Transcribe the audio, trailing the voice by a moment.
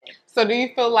So do you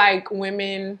feel like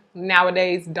women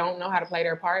nowadays don't know how to play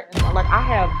their part? Like, I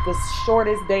have the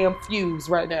shortest damn fuse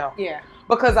right now. Yeah.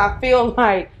 Because I feel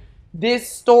like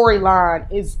this storyline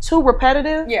is too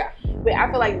repetitive. Yeah. But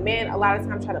I feel like men a lot of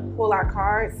times try to pull our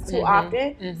cards too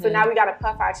often. So now we got to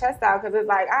puff our chest out because it's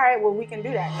like, all right, well, we can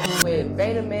do that. With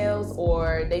beta males,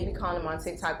 or they be calling them on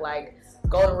TikTok like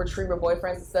golden retriever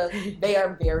boyfriends and stuff, they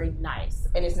are very nice.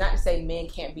 And it's not to say men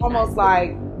can't be almost nice.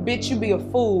 like, bitch, you be a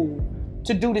fool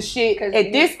to do the shit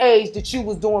at this age that you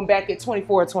was doing back at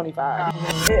 24 or 25.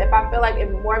 If I feel like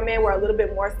if more men were a little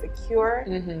bit more secure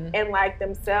in like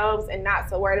themselves and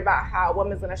not so worried about how a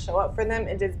woman's gonna show up for them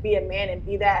and just be a man and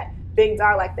be that big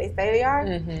dog like they say they are,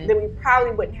 then we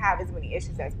probably wouldn't have as many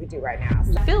issues as we do right now.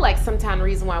 I feel like sometimes the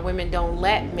reason why women don't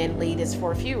let men lead is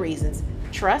for a few reasons.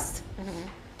 Trust,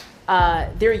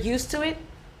 they're used to it,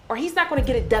 or he's not gonna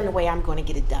get it done the way I'm gonna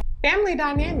get it done. Family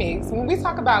dynamics. When we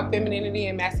talk about femininity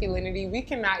and masculinity, we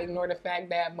cannot ignore the fact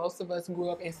that most of us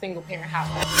grew up in single parent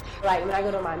households. Like when I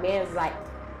go to my man's, like,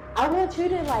 I want you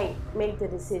to like make the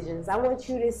decisions. I want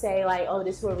you to say like, oh,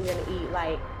 this is what we're gonna eat.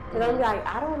 Like, and I'm like,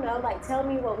 I don't know. Like, tell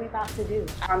me what we about to do.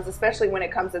 Especially when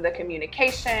it comes to the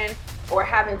communication or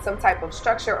having some type of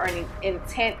structure or any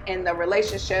intent in the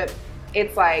relationship.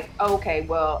 It's like, okay,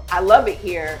 well, I love it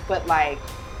here, but like,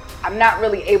 I'm not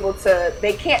really able to.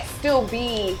 They can't still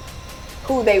be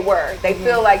who they were. They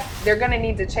feel like they're gonna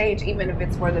need to change even if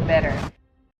it's for the better.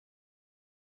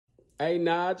 Hey,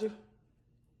 Nigel,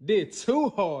 did too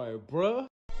hard, bruh.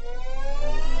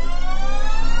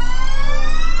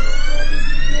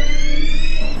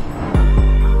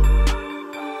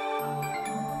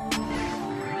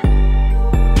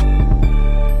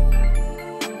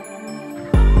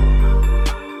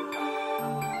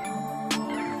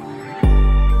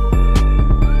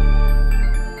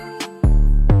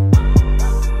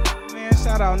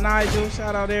 Shout out Nigel,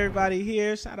 shout out everybody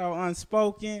here, shout out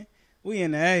Unspoken. We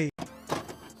in the A.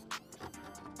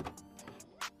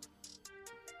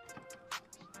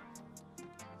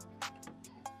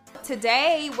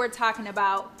 Today we're talking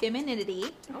about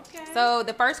femininity. Okay. So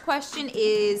the first question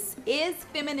is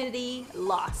femininity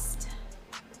lost?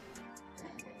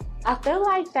 I feel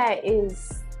like that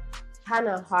is kind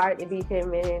of hard to be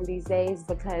feminine these days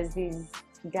because these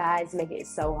guys make it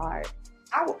so hard.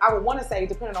 I would want to say,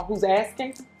 depending on who's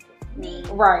asking.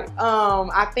 Right.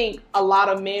 I think a lot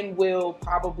of men will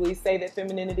probably say that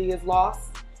femininity is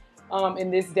lost in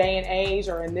this day and age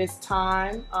or in this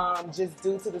time, just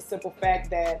due to the simple fact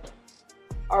that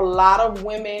a lot of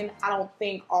women, I don't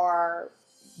think, are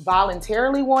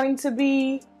voluntarily wanting to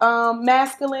be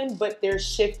masculine, but they're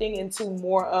shifting into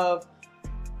more of,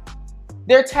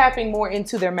 they're tapping more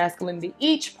into their masculinity.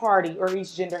 Each party or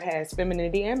each gender has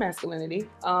femininity and masculinity,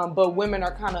 but women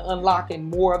are kind of unlocking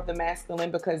more of the masculine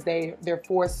because they're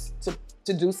forced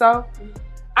to do so.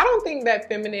 I don't think that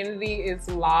femininity is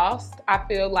lost. I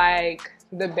feel like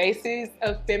the basis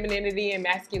of femininity and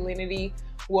masculinity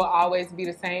will always be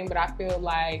the same, but I feel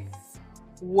like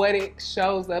what it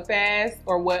shows up as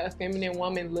or what a feminine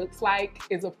woman looks like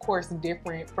is of course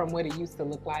different from what it used to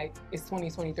look like. It's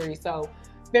 2023, so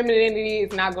femininity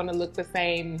is not going to look the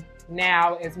same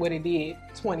now as what it did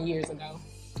 20 years ago.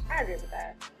 I agree with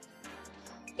that.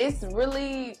 It's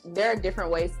really, there are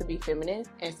different ways to be feminine,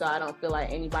 and so I don't feel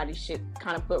like anybody should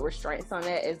kind of put restraints on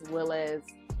that, as well as,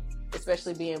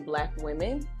 especially being Black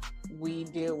women, we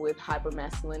deal with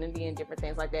hypermasculinity and different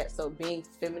things like that, so being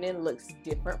feminine looks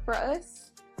different for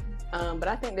us. But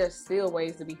I think there's still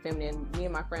ways to be feminine. Me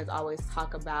and my friends always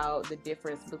talk about the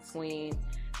difference between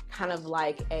kind of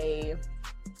like a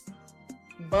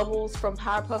Bubbles from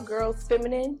Powerpuff Girls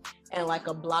feminine and like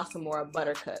a Blossom or a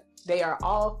Buttercup. They are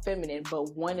all feminine,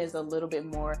 but one is a little bit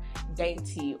more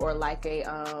dainty, or like a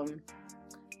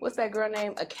what's that girl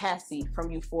name? A Cassie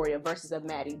from Euphoria versus a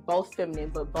Maddie. Both feminine,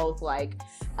 but both like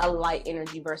a light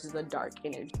energy versus a dark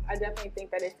energy. I definitely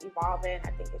think that it's evolving.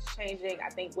 I think it's changing. I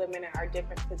think women are in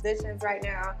different positions right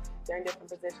now. They're in different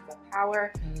positions of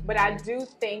power. But I do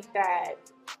think that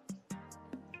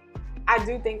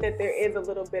there is a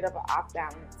little bit of an off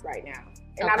balance right now.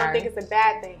 And I don't think it's a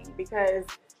bad thing, because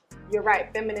you're right,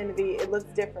 femininity, it looks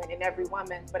different in every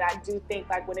woman, but I do think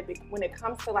like when it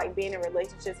comes to like being in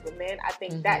relationships with men, I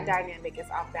think that dynamic is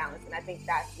off balance, and I think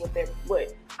that's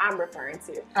what I'm referring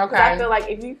to. Okay. I feel like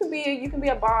if you can be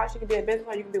a boss, you can be a business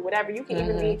owner, you can be whatever, you can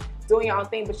even be doing your own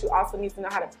thing, but you also need to know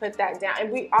how to put that down. And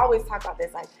we always talk about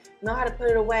this, like know how to put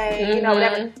it away, you know,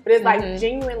 whatever. But it's like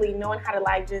genuinely knowing how to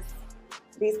like just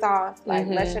be soft, like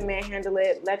let your man handle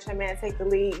it, let your man take the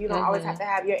lead. You don't always have to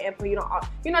have your input. You don't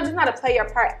just know how to play your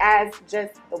part as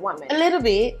just the woman. A little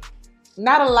bit,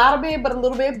 not a lot of it, but a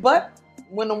little bit. But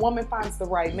when a woman finds the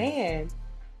right man,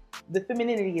 the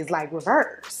femininity is like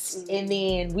reversed. And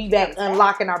then we back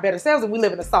unlocking our better selves and we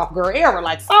live in a soft girl era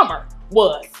like Summer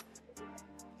was.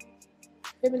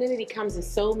 Femininity comes in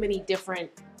so many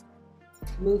different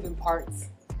moving parts.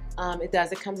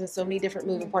 It comes in so many different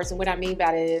moving parts. And what I mean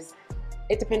by it is,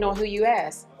 it depends on who you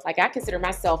ask. Like, I consider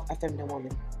myself a feminine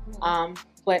woman.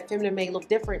 But feminine may look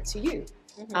different to you.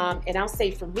 And I'll say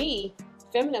for me,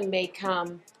 feminine may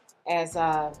come as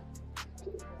I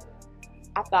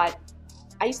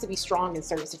used to be strong in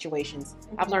certain situations.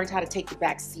 I've learned how to take the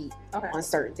back seat on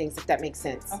certain things, if that makes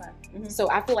sense. So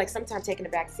I feel like sometimes taking the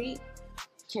back seat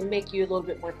can make you a little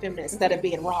bit more feminine instead of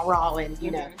being raw and,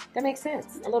 you know, that makes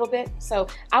sense a little bit. So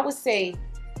I would say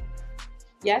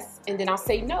yes, and then I'll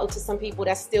say no to some people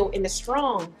that's still in the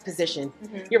strong position.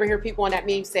 You ever hear people on that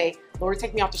meme say, Lord,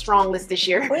 take me off the strong list this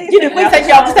year? Please take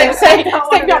me off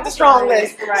the strong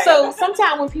list. So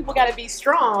sometimes when people got to be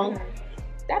strong,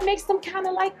 that makes them kind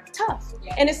of like tough.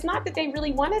 And it's not that they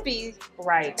really want to be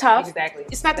tough. Exactly.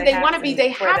 It's not that they want to be. They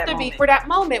have to be for that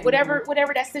moment, whatever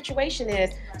that situation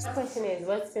is. The question is,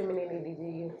 what's femininity to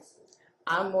you?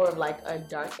 I'm more of like a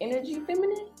dark energy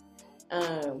feminine.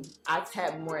 I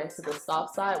tap more into the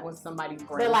soft side when somebody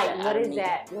brings But like, that what out of does me.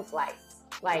 that look like?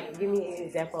 Like, give me an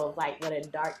example of like what a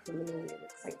dark femininity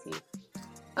looks like to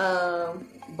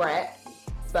you. Brat.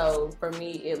 So for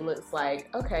me, it looks like,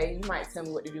 okay, you might tell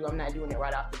me what to do. I'm not doing it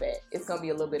right off the bat. It's going to be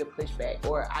a little bit of pushback,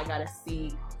 or I got to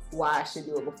see why I should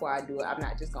do it before I do it. I'm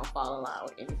not just going to fall in line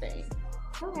with anything.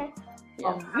 Okay.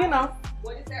 Yeah. You know,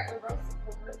 What is that reversal?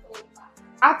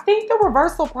 I think the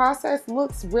reversal process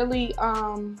looks really,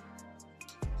 I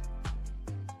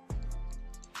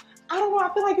don't know.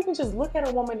 I feel like you can just look at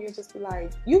a woman and just be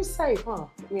like, you safe, huh?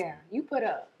 Yeah, you put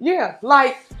up. Yeah,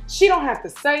 like she don't have to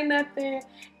say nothing.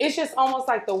 It's just almost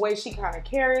like the way she kind of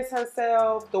carries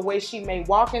herself, the way she may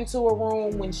walk into a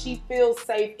room. When she feels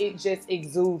safe, it just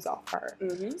exudes off her.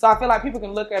 So I feel like people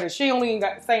can look at her. She only even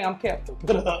got to say, I'm kept.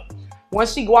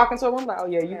 Once she walk into a room, like, oh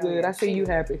yeah, you good. I see you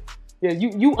happy. Yeah,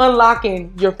 you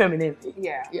unlocking your femininity.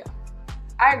 Yeah. Yeah.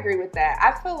 I agree with that.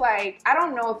 I feel like, I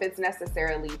don't know if it's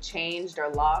necessarily changed or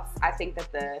lost. I think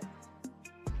that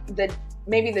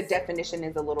maybe the definition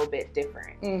is a little bit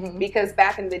different. Because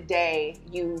back in the day,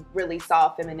 you really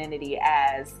saw femininity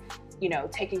as, you know,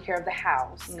 taking care of the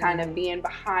house, kind of being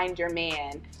behind your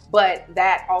man. But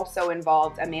that also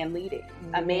involved a man leading,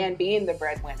 a man being the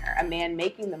breadwinner, a man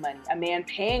making the money, a man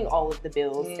paying all of the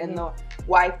bills, and the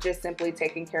wife just simply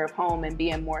taking care of home and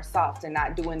being more soft and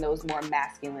not doing those more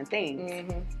masculine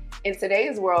things. In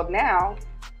today's world now,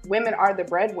 women are the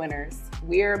breadwinners.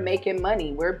 We're making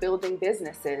money. We're building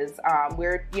businesses.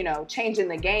 We're, you know, changing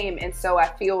the game. And so I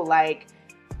feel like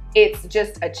it's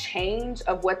just a change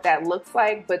of what that looks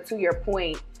like. But to your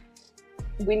point,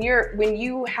 when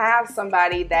you have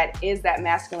somebody that is that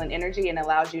masculine energy and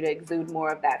allows you to exude more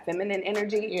of that feminine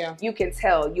energy, you can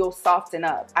tell you'll soften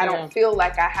up. I don't feel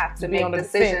like I have to make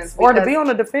decisions. Or to be on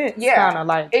the defense. Yeah, kind of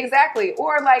like. Exactly.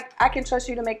 Or like, I can trust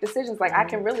you to make decisions. Like, I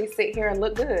can really sit here and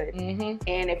look good. And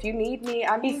if you need me,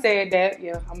 He said that.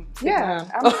 Yeah. I'm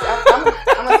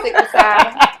gonna stick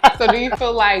beside. So do you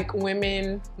feel like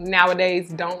women nowadays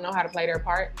don't know how to play their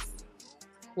parts?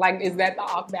 Like, is that the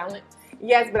off balance?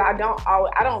 Yes, but I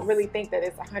don't really think that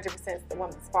it's 100% the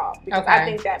woman's fault, because I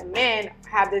think that men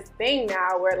have this thing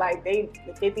now where like they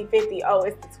 50-50. Oh,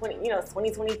 it's the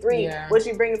 2023. What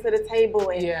you bring to the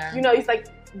table, and you know, it's like.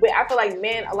 But I feel like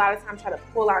men a lot of times try to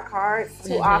pull our cards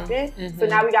too often. So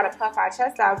now we got to puff our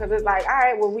chest out, because it's like, all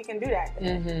right, well, we can do that.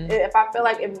 If I feel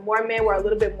like if more men were a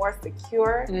little bit more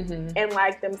secure in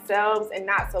like themselves and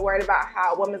not so worried about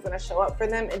how a woman's going to show up for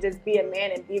them and just be a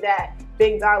man and be that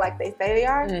big dog like they say they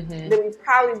are, then we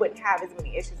probably wouldn't have as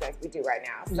many issues as we do right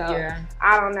now. So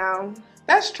I don't know.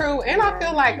 That's true. And I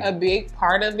feel like a big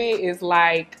part of it is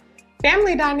like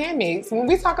family dynamics. When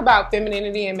we talk about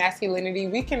femininity and masculinity,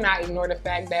 we cannot ignore the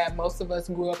fact that most of us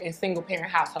grew up in single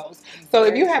parent households. So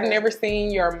if you have never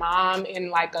seen your mom in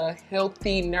like a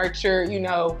healthy, nurtured, you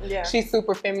know, she's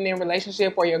super feminine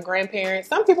relationship, or your grandparents,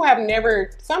 some people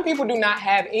do not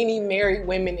have any married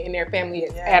women in their family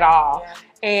at all.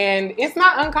 And it's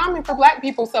not uncommon for Black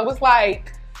people. So it's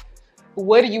like,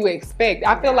 what do you expect?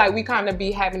 I feel like we kind of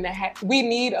be having to we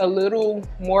need a little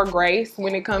more grace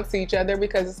when it comes to each other,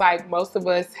 because it's like most of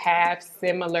us have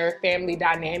similar family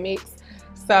dynamics.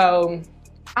 So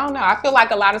I don't know. I feel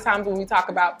like a lot of times when we talk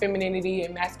about femininity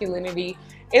and masculinity,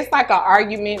 it's like an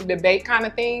argument, debate kind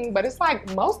of thing. But it's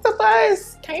like most of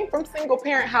us came from single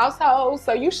parent households,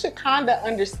 so you should kind of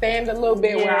understand a little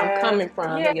bit where I'm coming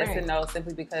from. Yes and no,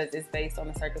 simply because it's based on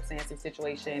the circumstance, your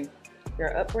situation,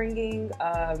 your upbringing,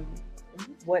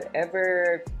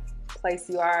 whatever place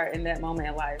you are in that moment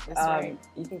in life. That's right.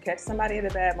 You can catch somebody in a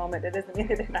bad moment. That doesn't mean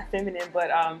that they're not feminine, but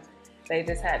they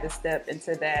just had to step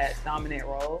into that dominant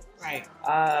role. Right.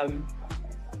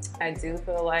 I do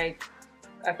feel like,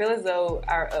 I feel as though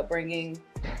our upbringing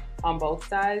on both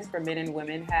sides for men and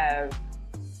women have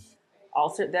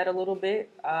altered that a little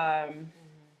bit.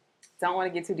 Don't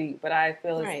want to get too deep, but I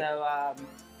feel as though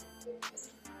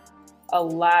a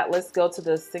lot, let's go to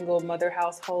the single mother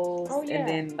households, and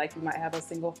then like you might have a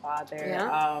single father.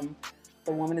 Yeah.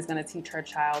 The woman is going to teach her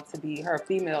child to be, her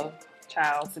female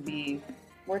child to be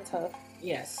more tough.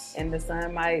 Yes. And the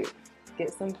son might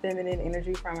get some feminine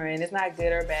energy from her, and it's not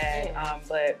good or bad,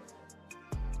 but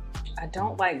I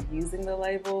don't like using the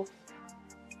label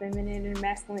feminine and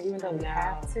masculine, even though we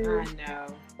have to. I know.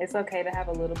 It's okay to have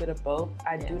a little bit of both.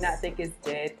 I do not think it's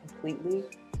dead completely.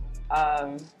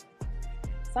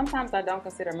 Sometimes I don't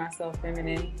consider myself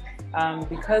feminine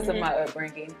because of my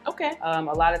upbringing. Okay. A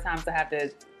lot of times I have to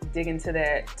dig into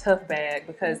that tough bag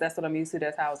because that's what I'm used to.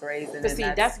 That's how I was raised. And But see,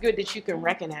 that's good that you can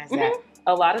recognize that.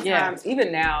 A lot of times,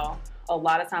 even now, a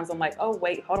lot of times I'm like, oh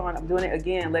wait, hold on, I'm doing it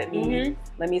again. Let me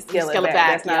scale it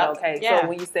back. That's not okay. So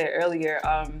when you said earlier,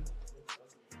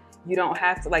 you don't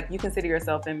have to, like, you consider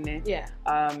yourself feminine. Yeah.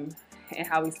 And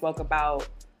how we spoke about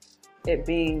it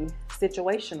being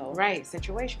situational. Right,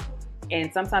 situational.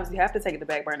 And sometimes you have to take it to the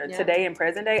back burner. Yeah. Today in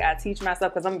present day, I teach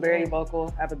myself, because I'm very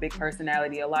vocal, I have a big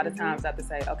personality. A lot of times I have to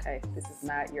say, okay, this is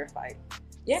not your fight.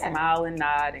 Yeah. Smile and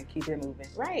nod and keep it moving.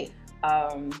 Right.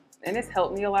 And it's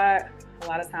helped me a lot. A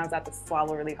lot of times I have to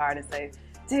swallow really hard and say,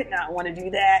 did not want to do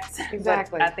that.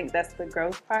 Exactly. But I think that's the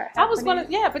growth part. I was gonna,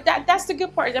 but that's the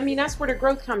good part. I mean, that's where the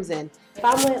growth comes in. If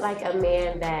I'm with like a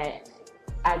man that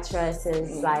I trust and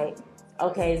it's like,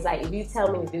 okay, it's like if you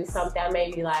tell me to do something, I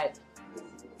may be like,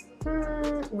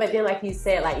 but then like you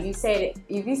said, like you said it,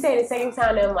 if you say it the second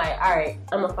time, then I'm like, all right,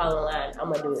 I'm gonna follow the line,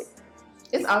 I'm gonna do it.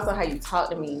 It's also how you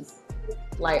talk to me.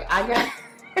 Like I got,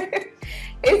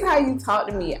 it's how you talk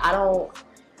to me. I don't,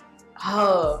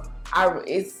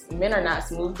 men are not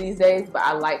smooth these days, but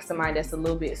I like somebody that's a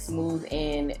little bit smooth,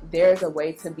 and there's a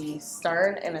way to be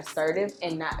stern and assertive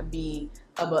and not be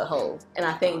a butthole. And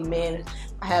I think men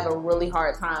have a really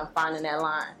hard time finding that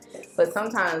line. But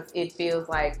sometimes it feels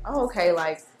like, oh, okay,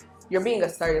 like you're being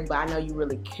assertive, but I know you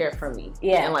really care for me.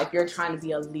 Yeah. And like you're trying to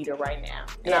be a leader right now.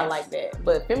 And I like that.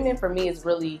 But feminine for me is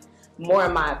really more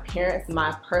in my appearance.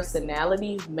 My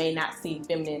personality may not seem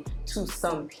feminine to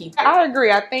some people. I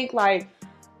agree. I think like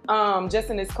just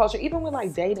in this culture, even with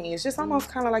like dating, it's just almost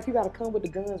kind of like you got to come with the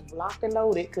guns locked and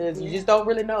loaded, because you just don't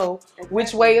really know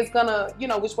which way it's gonna,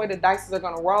 which way the dice are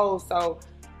gonna roll. So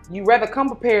you rather come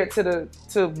prepared to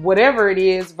whatever it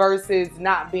is versus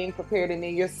not being prepared, and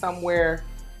then you're somewhere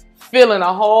feeling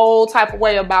a whole type of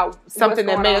way about something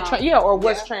that may have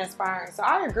what's transpiring. So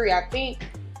I agree. I think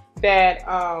that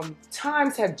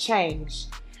times have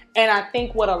changed, and I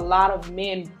think what a lot of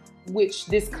men, which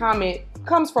this comment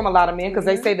comes from a lot of men, because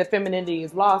they say that femininity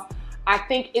is lost. I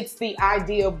think it's the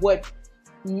idea of what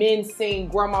men seeing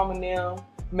grandmama and them,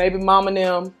 maybe mama and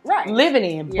them living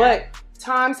in. But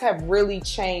times have really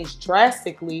changed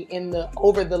drastically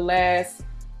over the last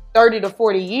 30 to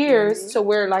 40 years to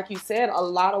where, like you said, a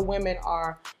lot of women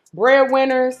are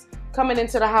breadwinners coming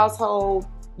into the household,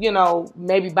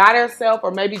 maybe by themselves,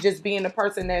 or maybe just being the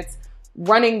person that's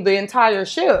running the entire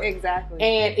ship. Exactly.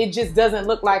 And it just doesn't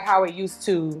look like how it used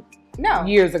to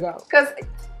years ago. Because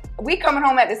we coming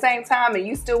home at the same time, and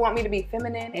you still want me to be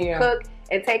feminine and cook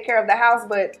and take care of the house,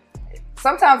 but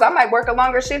sometimes I might work a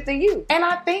longer shift than you. And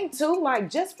I think too, like,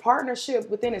 just partnership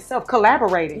within itself,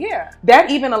 collaborating. Yeah. That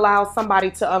even allows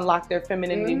somebody to unlock their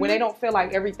femininity when they don't feel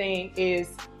like everything is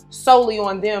solely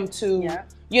on them to,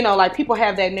 like people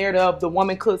have that narrative of the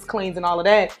woman cooks, cleans, and all of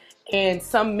that. And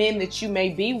some men that you may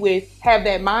be with have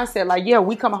that mindset, like,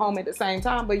 we come home at the same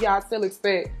time, but I still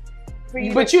expect.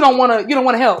 But you don't want to help. You don't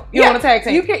want to tag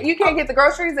team. You can't get the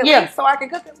groceries at least so I can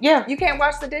cook them. Yeah. You can't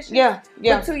wash the dishes. Yeah.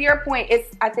 But to your point,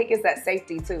 I think it's that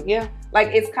safety too. Yeah. Like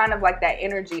it's kind of like that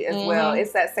energy as well.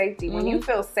 It's that safety. When you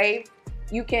feel safe,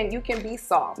 you can be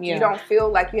soft. You don't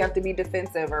feel like you have to be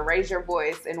defensive or raise your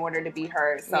voice in order to be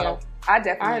heard. So I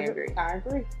definitely agree. I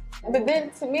agree. But then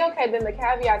to me, then the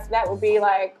caveat to that would be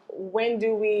like, when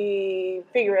do we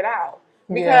figure it out?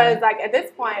 Because like at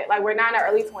this point, like we're not in our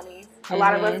early 20s. A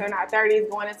lot of us are in our 30s,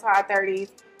 going into our 30s.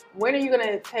 When are you going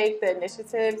to take the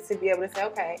initiative to be able to say,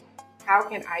 okay, how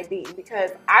can I be?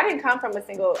 Because I didn't come from a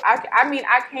single,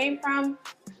 I came from,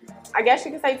 I guess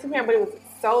you could say 2 parents, but it was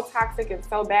so toxic and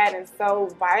so bad and so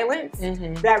violent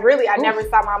that really I never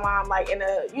saw my mom like in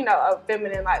a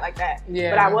feminine light like that. Yeah.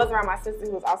 But I was around my sister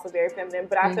who was also very feminine.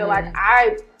 But I feel like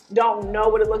I don't know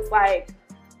what it looks like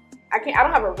I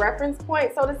don't have a reference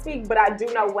point, so to speak, but I do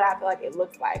know what I feel like it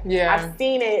looks like. Yeah. I've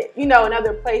seen it, in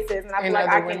other places, and I feel like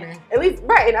I can, at least,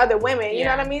 in other women, you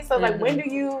know what I mean? So, like, when do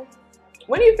you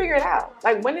figure it out?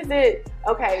 Like, when is it,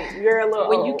 okay, you're a little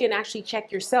When old. you can actually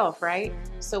check yourself, right?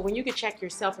 So when you can check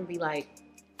yourself and be like,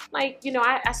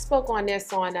 I spoke on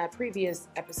this on a previous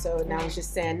episode, and I was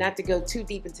just saying, not to go too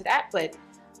deep into that, but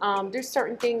there's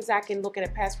certain things I can look at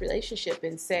a past relationship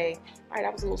and say, all right, I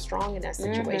was a little strong in that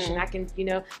situation. I can,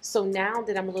 so now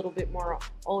that I'm a little bit more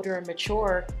older and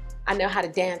mature, I know how to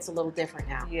dance a little different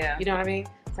now. Yeah. You know what I mean?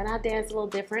 So now I dance a little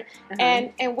different.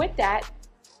 And with that,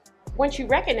 once you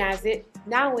recognize it,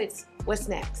 now it's what's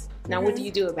next? Now what do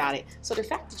you do about it? So the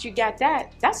fact that you got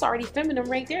that, that's already feminine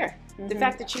right there. The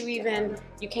fact that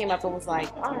you came up and was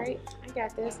like, all right, I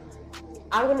got this.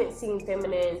 I wouldn't seem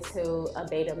feminine to a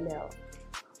beta male.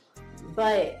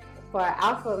 But for an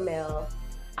alpha male,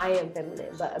 I am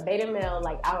feminine. But a beta male,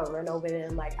 like, I would run over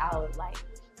them, like, I would, like,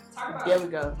 there we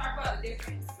go. Talk about the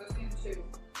difference between the two.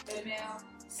 Beta male.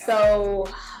 So,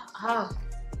 I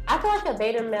feel like a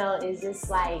beta male is just,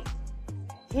 like,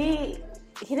 he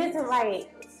doesn't like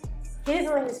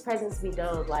his presence to be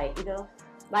known, like,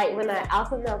 Like, when an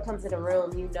alpha male comes in the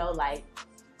room, like,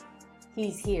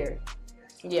 he's here.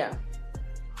 Yeah.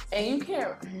 And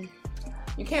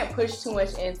you can't push too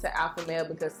much into alpha male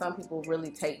because some people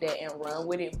really take that and run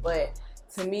with it. But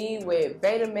to me, with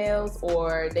beta males,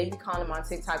 or they be calling them on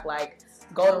TikTok like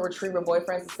golden retriever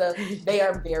boyfriends and stuff, they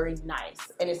are very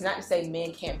nice. And it's not to say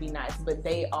men can't be nice, but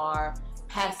they are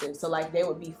passive. So like they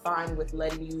would be fine with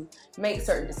letting you make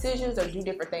certain decisions or do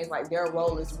different things. Like their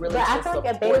role is really but to I feel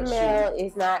like a beta male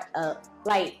is not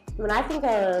like when I think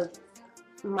of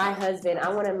my husband, I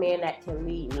want a man that can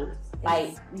lead me.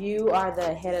 Like, you are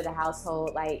the head of the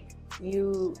household. Like,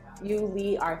 you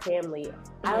lead our family.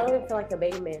 I don't even feel like a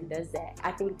beta man does that.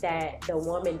 I think that the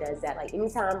woman does that. Like,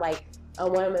 anytime, like, a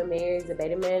woman marries a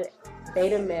beta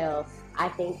male, I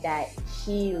think that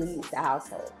she leads the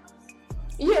household.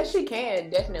 Yeah, she can,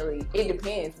 definitely. It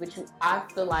depends. But I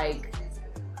feel like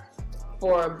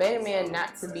for a beta man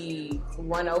not to be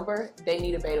run over, they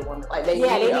need a beta woman. Like, they need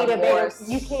a beta.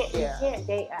 You can't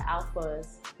date an alpha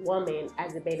woman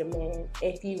as a beta man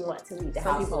if you want to lead the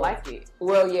household. Some people like it.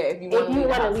 Well, yeah, if you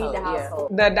want to lead the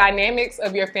household. The dynamics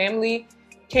of your family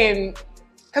can,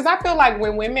 because I feel like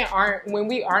when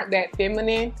we aren't that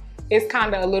feminine, it's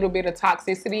kind of a little bit of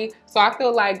toxicity. So I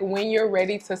feel like when you're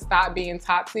ready to stop being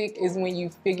toxic is when you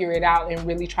figure it out and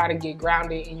really try to get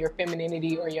grounded in your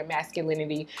femininity or your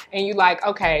masculinity. And you like,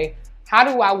 okay, how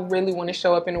do I really want to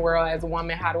show up in the world as a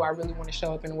woman? How do I really want to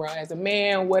show up in the world as a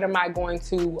man? What am I going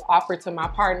to offer to my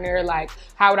partner? Like,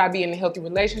 how would I be in a healthy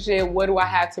relationship? What do I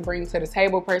have to bring to the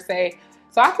table per se?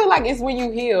 So I feel like it's when you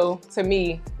heal, to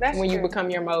me, when you become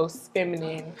your most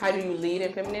feminine. How do you lead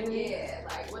in femininity? Yeah,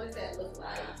 like what does that look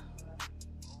like?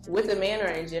 With a man or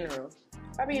in general?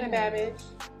 By being a bad bitch.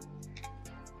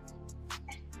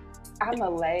 I'm a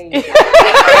lady.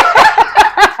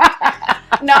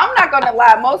 No, I'm not gonna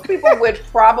lie. Most people would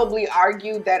probably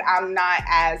argue that I'm not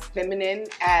as feminine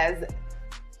as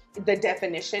the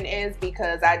definition is,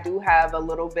 because I do have a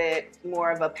little bit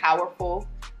more of a powerful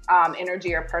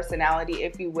energy or personality,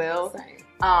 if you will.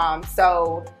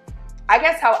 So I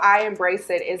guess how I embrace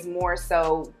it is more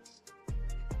so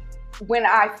when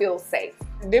I feel safe.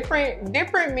 Different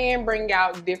men bring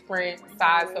out different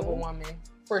sides of a woman,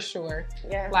 for sure.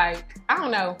 Yeah. Like, I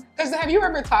don't know. Because have you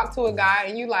ever talked to a guy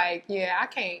and you like, yeah, I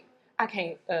can't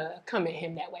come at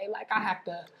him that way. Like, I have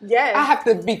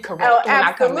to be correct when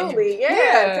I come at him.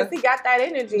 Yeah, because he got that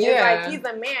energy. Yeah. It's like he's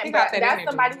a man, but that's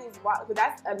somebody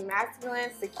that's a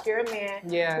masculine, secure man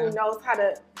who knows how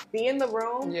to be in the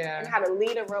room and how to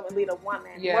lead a room and lead a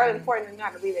woman. Yeah. More important than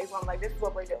how to lead a woman. Like, this is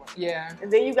what we're doing. Yeah.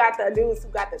 And then you got the dudes who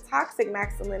got the toxic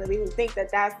masculinity who think that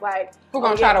that's like, who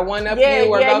gonna try to one up you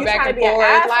or go back and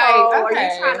forth, like, or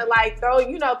you trying to like throw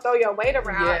your weight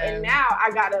around. And now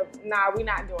we're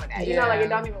not doing that. You know, like, it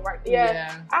don't even work.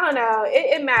 Yeah. I don't know.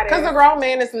 It matters. Because a grown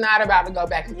man is not about to go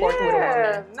back and forth with a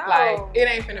woman. No. Like, it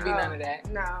ain't finna be none of that.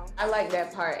 No. I like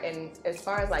that part. And as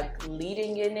far as like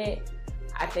leading in it,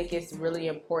 I think it's really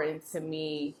important to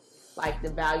me, like the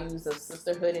values of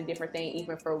sisterhood and different things,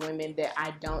 even for women that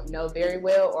I don't know very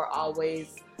well, or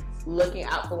always looking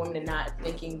out for women and not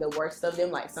thinking the worst of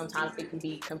them. Like, sometimes it can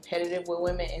be competitive with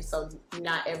women, and so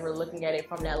not ever looking at it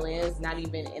from that lens, not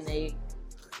even in a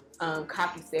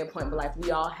cocky standpoint, but like,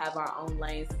 we all have our own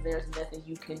lanes. There's nothing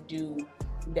you can do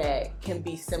that can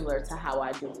be similar to how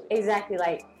I do it. Exactly.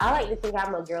 Like, I like to think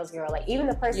I'm a girl's girl. Like, even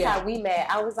the first time we met,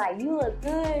 I was like, you look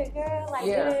good, girl. Like,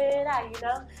 you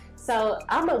know? So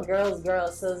I'm a girl's girl.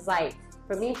 So it's like,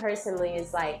 for me personally,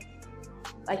 it's like,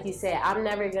 like you said, I'm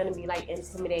never gonna be like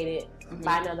intimidated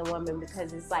by another woman,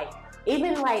 because it's like,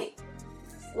 even like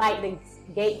the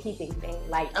gatekeeping thing,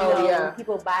 like you know, when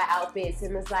people buy outfits,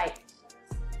 and it's like,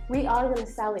 we all gonna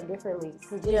style it differently.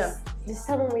 So just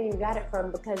tell them where you got it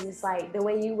from, because it's like the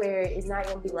way you wear it is not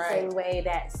gonna be the same way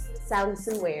that Sally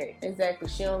Sue wear it. Exactly.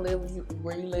 She don't live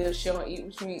where you live. She don't eat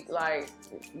what you eat. Like,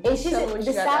 and the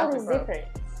style is different.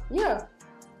 Yeah.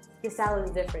 The style is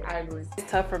different. I agree.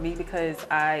 It's tough for me because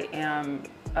I am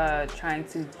trying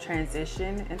to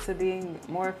transition into being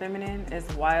more feminine, as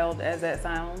wild as that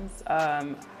sounds.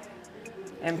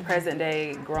 In present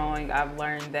day growing, I've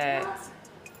learned that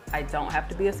I don't have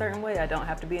to be a certain way. I don't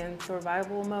have to be in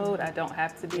survival mode. I don't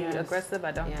have to be aggressive.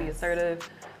 I don't have to be assertive.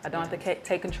 I don't have to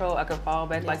take control. I can fall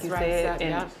back, like you said.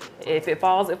 And if it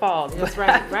falls, it falls. That's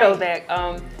right. Go back.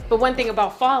 But one thing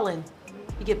about falling,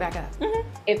 you get back up.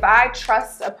 If I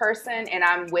trust a person and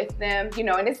I'm with them, you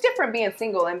know, and it's different being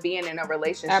single and being in a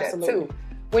relationship too.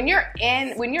 When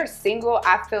you're single,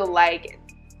 I feel like,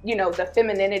 you know, the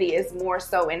femininity is more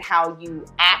so in how you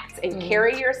act and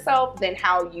carry yourself than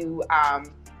how you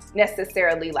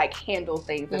necessarily like handle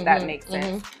things, if that makes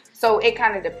sense. So it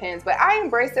kind of depends, but I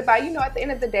embrace it by, you know, at the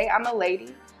end of the day, I'm a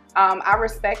lady. I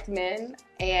respect men,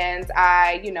 and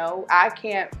I'd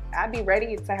be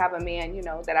ready to have a man, you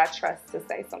know, that I trust to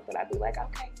say something. I'd be like,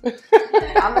 okay,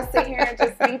 I'm gonna sit here and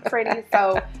just be pretty.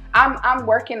 So I'm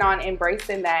working on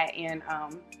embracing that, and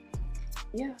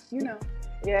you know.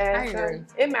 Yeah, I agree.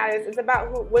 It matters. It's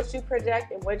about what you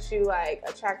project and what you like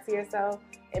attract to yourself,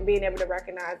 and being able to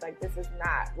recognize like, this is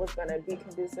not what's gonna be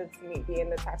conducive to me being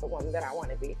the type of woman that I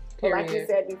want to be. But like you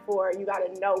said before, you got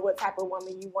to know what type of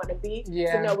woman you want to be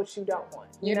to know what you don't want.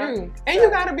 You know? do, and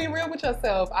you got to be real with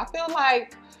yourself. I feel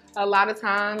like a lot of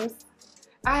times,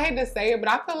 I hate to say it, but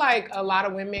I feel like a lot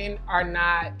of women are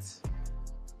not.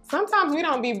 Sometimes we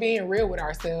don't be being real with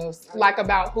ourselves, like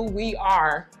about who we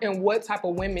are and what type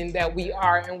of women that we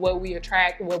are and what we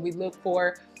attract, what we look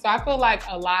for. So I feel like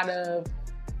a lot of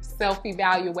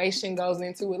self-evaluation goes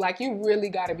into it. Like, you really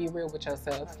got to be real with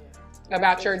yourself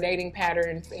about your dating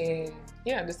patterns and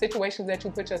the situations that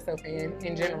you put yourself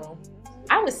in general.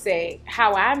 I would say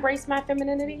how I embrace my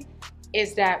femininity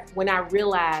is that when I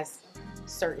realize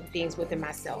certain things within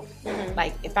myself.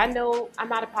 Like, if I know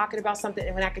I'm out of pocket about something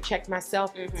and when I can check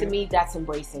myself, to me, that's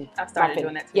embracing. I've started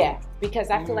doing that too. Yeah, because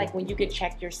I feel like when you can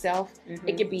check yourself,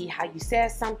 it could be how you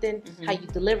said something, how you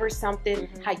deliver something,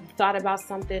 how you thought about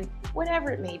something,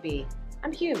 whatever it may be.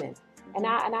 I'm human. And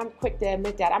I'm quick to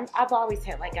admit that. I've always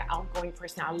had like an outgoing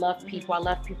person. I love people. I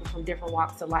love people from different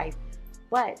walks of life.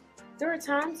 But there are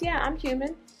times, I'm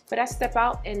human. But I step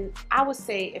out, and I would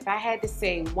say, if I had to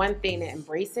say one thing to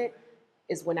embrace it,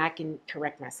 is when I can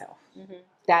correct myself.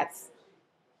 That's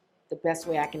the best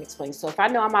way I can explain. So if I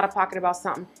know I'm out of pocket about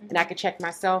something and I can check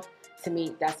myself, to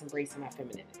me, that's embracing my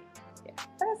femininity.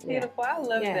 That's beautiful. I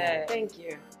love that. Thank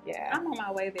you. Yeah, I'm on my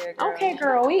way there, girl. Okay,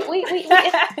 girl.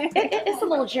 It's a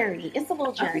little journey. It's a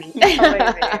little journey.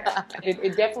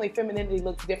 It definitely, femininity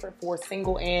looks different for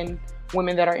single and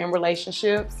women that are in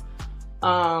relationships.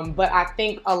 But I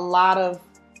think a lot of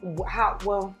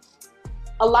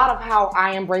how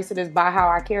I embrace it is by how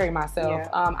I carry myself.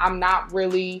 I'm not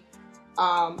really,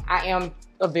 I am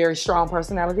a very strong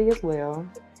personality as well.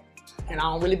 And I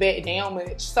don't really bet it down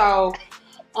much. So,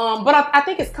 but I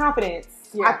think it's confidence.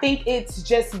 I think it's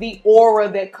just the aura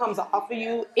that comes off of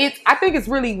you. I think it's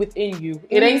really within you.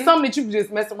 It ain't something that you can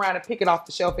just mess around and pick it off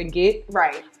the shelf and get.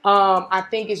 Right. I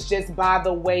think it's just by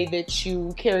the way that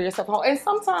you carry yourself home. And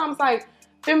sometimes, like,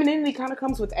 femininity kind of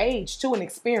comes with age too, and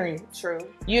experience. True.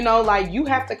 You know, like, you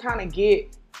have to kind of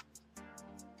get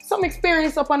some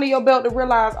experience up under your belt to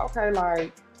realize, okay,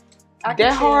 like,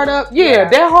 that hard up,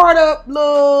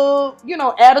 little,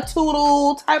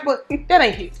 attitudinal type of, that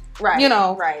ain't you. Right. You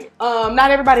know, right. Not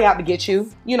everybody out to get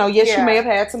you. You know, yes, you may have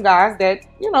had some guys that,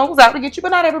 was out to get you, but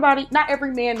not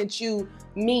every man that you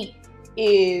meet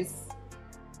is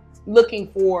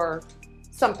looking for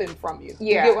something from you.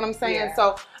 You get what I'm saying? Yeah.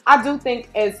 So I do think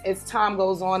as time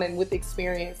goes on and with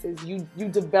experiences, you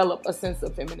develop a sense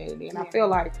of femininity. And I feel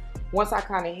like once I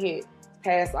kind of hit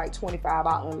past like 25,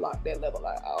 I unlock that level.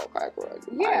 Like, oh, okay, girl,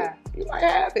 you might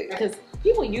have it. Because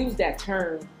people use that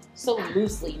term so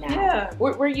loosely now. Yeah.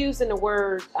 We're using the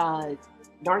word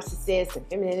narcissist and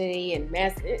femininity and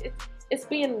it's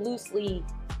being loosely.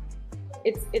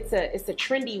 It's a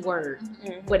trendy word,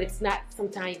 but it's not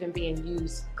sometimes even being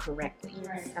used correctly.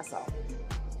 Right. That's all.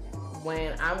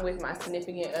 When I'm with my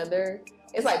significant other,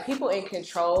 it's like people in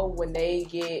control. When they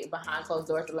get behind closed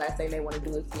doors, the last thing they want to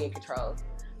do is be in control.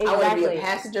 Exactly. I want to be a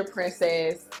passenger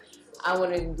princess. I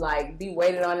want to like be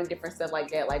waited on and different stuff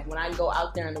like that. Like when I go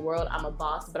out there in the world, I'm a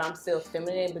boss, but I'm still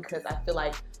feminine because I feel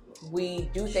like we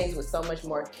do things with so much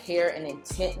more care and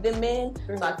intent than men.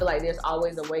 So I feel like there's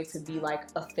always a way to be like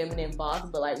a feminine boss.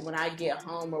 But like when I get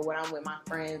home or when I'm with my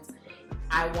friends,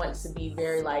 I want to be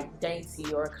very like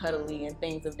dainty or cuddly and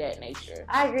things of that nature.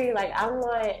 I agree. Like I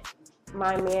want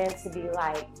my man to be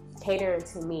like catering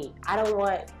to me. I don't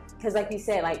want, because like you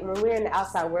said, like when we're in the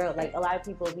outside world, like a lot of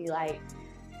people be like,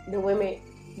 the women,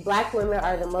 Black women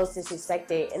are the most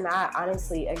disrespected, and I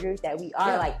honestly agree with that. We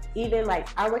are. Like even like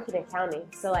I work in accounting,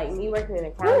 so like me working in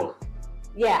accounting,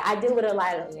 yeah, I deal with a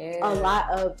lot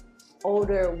of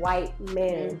older white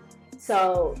men.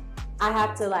 So I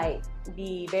have to like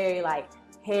be very like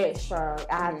headstrong.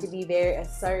 I have to be very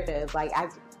assertive. Like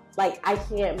I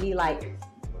can't be like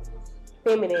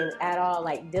feminine at all,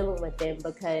 like dealing with them,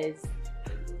 because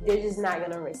they're just not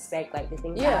gonna respect like the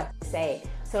things I have to say.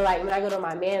 So like when I go to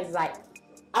my man's, like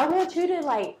I want you to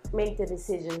like make the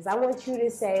decisions. I want you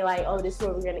to say like, oh, this is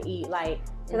what we're gonna eat. Like,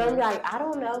 cause I'm like, I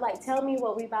don't know. Like, tell me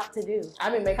what we about to do.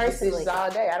 I've been making decisions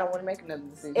all day. I don't want to make another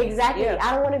decision. Exactly. Yeah.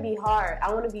 I don't want to be hard.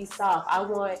 I want to be soft. I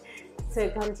want to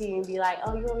come to you and be like,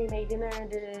 oh, you want me to make dinner? Da,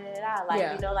 da, da, da.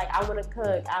 Like, you know, like I want to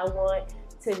cook. I want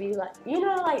to be like, you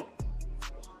know, like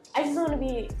I just want to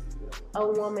be a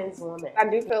woman's woman. I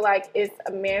do feel like it's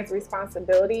a man's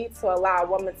responsibility to allow a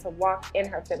woman to walk in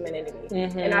her femininity.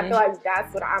 And I feel like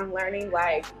that's what I'm learning,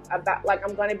 like about, like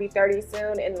I'm going to be 30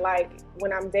 soon, and like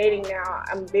when I'm dating now,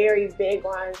 I'm very big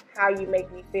on how you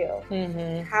make me feel.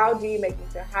 How do you make me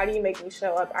feel? How do you make me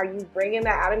show up? Are you bringing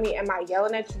that out of me? Am I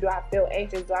yelling at you? Do I feel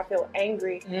anxious? Do I feel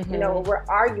angry? You know, when we're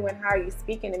arguing, how are you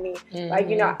speaking to me? Like,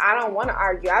 you know, I don't want to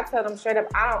argue. I tell them straight up,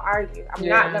 I don't argue. I'm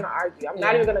not going to argue. I'm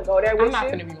not even going to go there with you. I'm not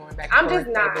going to be going back. I'm just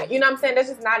not. You know what I'm saying? That's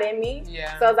just not in me.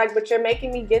 So it's like, but you're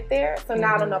making me get there. So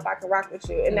now I don't know if I can rock with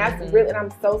you. And that's really, and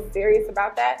I'm so serious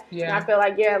about that. And I feel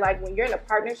like, like when you're in a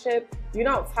partnership, you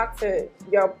don't talk to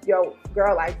your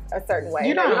girl like a certain way.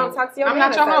 You don't talk to your man.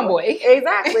 I'm not your homeboy.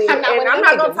 Exactly. And I'm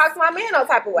not going to talk to my man no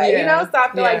type of way. You know? So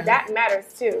I feel like that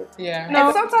matters too.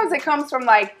 And sometimes it comes from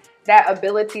like that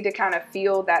ability to kind of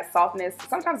feel that softness.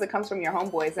 Sometimes it comes from your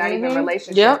homeboys, not even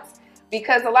relationships.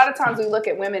 Because a lot of times we look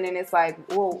at women and it's like,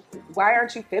 well, why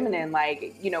aren't you feminine?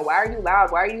 Like, you know, why are you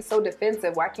loud? Why are you so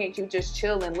defensive? Why can't you just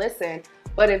chill and listen?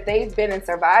 But if they've been in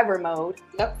survivor mode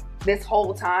this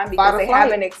whole time because they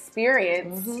haven't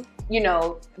experienced, you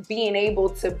know, being able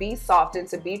to be soft and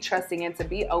to be trusting and to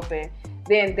be open,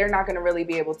 then they're not going to really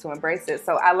be able to embrace it.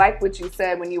 So I like what you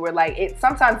said when you were like,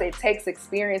 sometimes it takes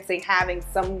experiencing having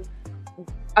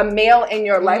a male in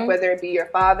your life, whether it be your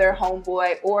father,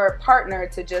 homeboy, or partner,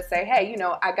 to just say, hey, you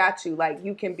know, I got you. Like,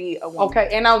 you can be a woman. Okay,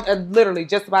 and I was literally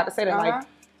just about to say that, like,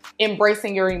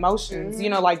 embracing your emotions. You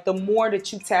know, like, the more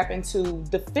that you tap into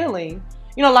the feeling,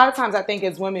 you know, a lot of times I think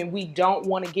as women, we don't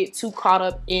want to get too caught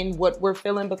up in what we're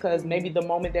feeling, because maybe the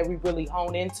moment that we really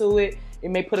hone into it,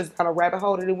 it may put us down a rabbit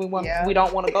hole that we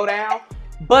don't want to go down.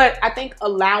 But I think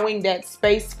allowing that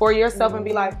space for yourself and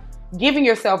be like, giving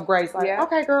yourself grace, like,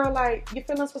 okay, girl, like, your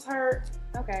feelings was hurt.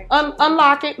 Okay.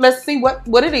 Unlock it. Let's see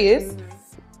what it is.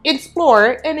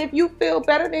 Explore it. And if you feel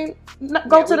better, then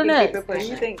go to the next. Do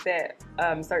you think that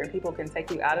certain people can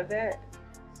take you out of that,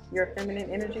 your feminine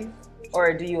energy?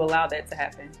 Or do you allow that to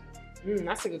happen?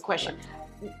 That's a good question.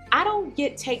 I don't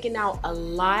get taken out a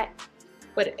lot,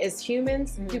 but as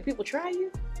humans, do people try you?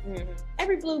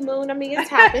 Every blue moon, I mean, it's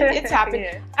happened. It's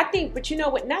happened. I think, but you know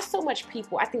what? Not so much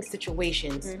people. I think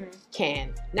situations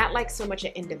can. Not like so much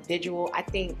an individual. I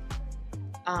think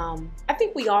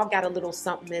we all got a little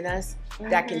something in us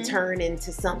that can turn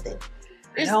into something.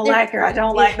 I don't like her. I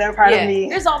don't like that part of me.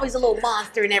 There's always a little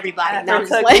monster in everybody. No, I'm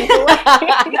just like,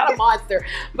 not a monster.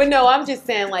 But no, I'm just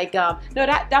saying, like, no,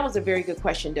 that was a very good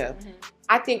question, though.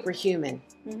 I think we're human,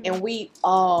 and we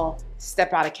all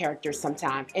step out of character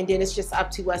sometime, and then it's just up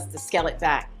to us to scale it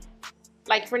back.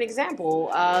 Like, for an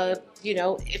example, you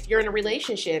know, if you're in a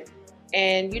relationship,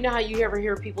 and you know how you ever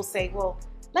hear people say, well,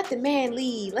 let the man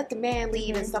lead,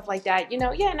 and stuff like that. You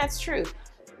know, and that's true.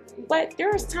 But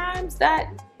there's times that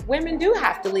women do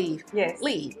have to lead.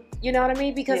 You know what I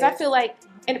mean? Because I feel like,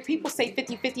 and if people say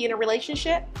 50-50 in a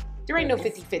relationship, there ain't no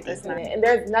 50-50. And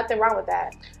there's nothing wrong with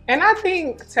that. And I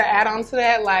think to add on to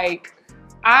that, like,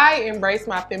 I embrace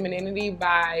my femininity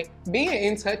by being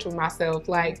in touch with myself,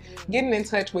 like getting in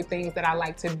touch with things that I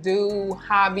like to do,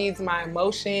 hobbies, my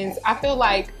emotions. I feel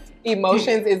like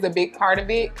emotions is a big part of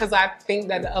it, because I think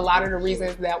that a lot of the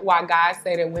reasons that why guys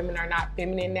say that women are not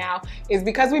feminine now is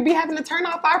because we be having to turn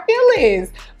off our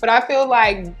feelings. But I feel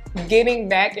like getting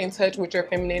back in touch with your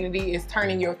femininity is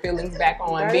turning your feelings back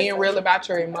on, being real about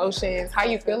your emotions, how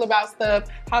you feel about stuff,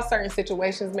 how certain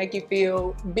situations make you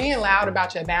feel, being loud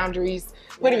about your boundaries,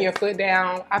 putting your foot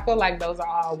down. I feel like those are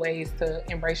all ways to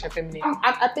embrace your femininity.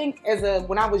 I think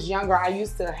when I was younger, I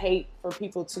used to hate for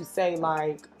people to say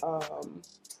like,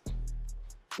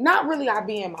 not really I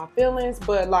be in my feelings,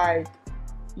 but like,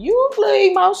 you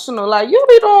look emotional, like you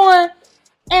be doing,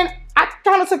 and I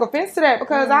kind of took offense to that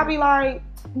because I be like,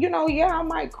 you know, yeah, I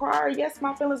might cry, yes,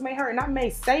 my feelings may hurt, and I may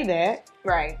say that,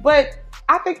 right? But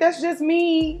I think that's just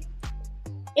me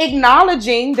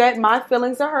acknowledging that my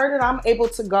feelings are hurt and I'm able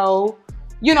to go,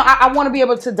 you know, I want to be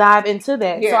able to dive into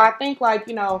that. So I think like,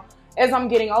 you know, as I'm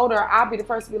getting older, I'll be the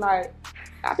first to be like,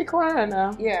 I be crying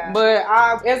now. Yeah. But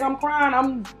as I'm crying,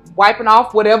 I'm wiping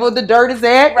off whatever the dirt is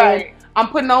at. Right. And I'm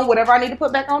putting on whatever I need to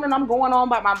put back on, and I'm going on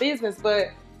about my business. But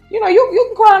you know, you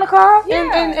can cry in the car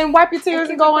and wipe your tears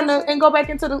and go back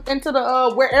into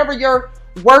the wherever your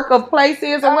work of place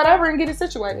is or whatever, and get it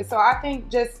situated. So I think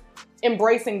just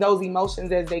embracing those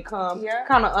emotions as they come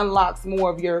kind of unlocks more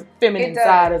of your feminine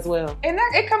side as well. And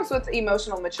that it comes with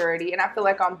emotional maturity, and I feel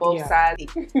like on both sides.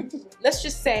 Let's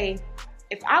just say,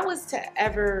 if I was to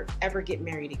ever get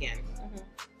married again,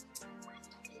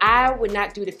 I would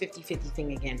not do the 50-50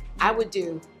 thing again. I would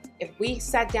do, if we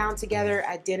sat down together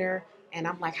at dinner and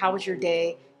I'm like, how was your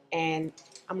day? And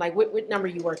I'm like, what number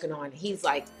are you working on? He's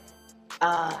like,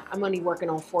 I'm only working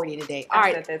on 40 today. All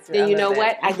right, then you know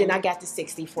what? I got the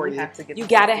 60 for you. You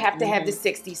gotta have to have the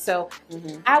 60. So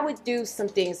I would do some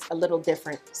things a little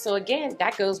different. So again,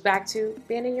 that goes back to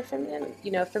being in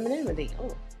your femininity.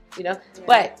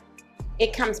 But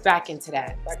it comes back into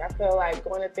that. Like, I feel like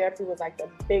going to therapy was like the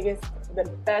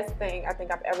best thing I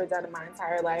think I've ever done in my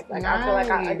entire life. Like, I feel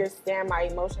like I understand my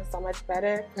emotions so much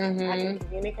better. I can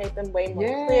communicate them way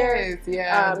more clear.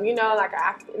 You know, like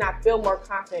I feel more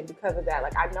confident because of that.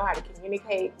 Like, I know how to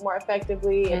communicate more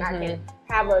effectively, and I can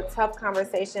have a tough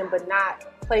conversation, but not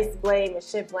place blame and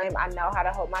shift blame. I know how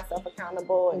to hold myself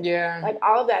accountable, and like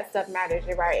all of that stuff matters.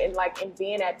 You're right, and like in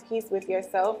being at peace with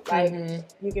yourself, like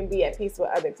you can be at peace with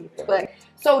other people. But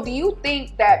so, do you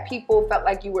think that people felt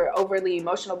like you were overly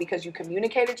emotional because you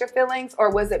communicated your feelings, or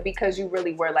was it because you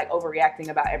really were like overreacting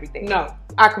about everything? No,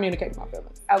 I communicate my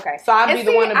feelings. Okay, so I'd be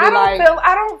the one to be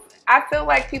I feel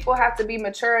like people have to be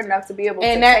mature enough to be able to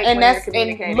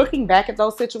and looking back at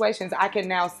those situations, I can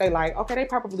now say like, okay, they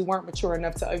probably weren't mature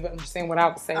enough to even understand what I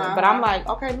was saying. But I'm like,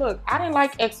 okay, look, I didn't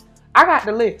like X. I got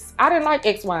the list. I didn't like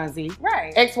X, Y, and Z.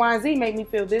 Right. X, Y, and Z made me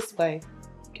feel this way.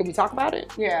 Can we talk about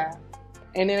it? Yeah.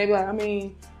 And then they be like, I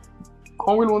mean, I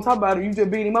don't really want to talk about it. You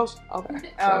just being emotional.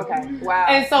 Okay. Okay. Wow.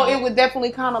 And so it would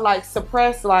definitely kind of like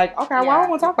suppress, like, okay, well, I don't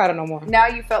want to talk about it no more. Now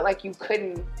you felt like you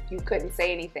couldn't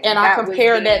say anything. And I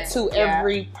compared that to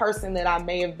every person that I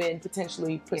may have been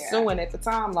potentially pursuing at the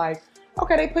time. Like,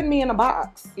 okay, they put me in a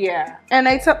box. Yeah. And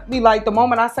they took me, like, the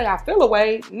moment I say I feel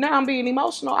away, now I'm being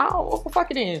emotional. what the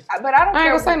fuck it is? But I ain't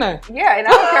gonna say nothing. Yeah, and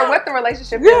I don't care what the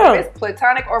relationship is, if it's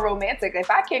platonic or romantic. If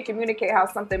I can't communicate how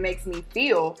something makes me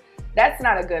feel, that's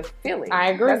not a good feeling.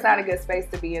 I agree. That's not a good space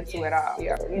to be into at all.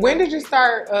 Yeah. When did you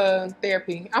start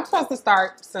therapy? I'm supposed to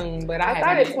start soon, but I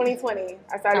started 2020.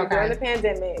 I started during the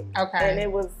pandemic. Okay. And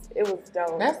it was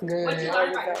dope. That's good. What you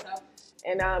learn about yourself?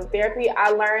 And therapy, I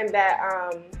learned that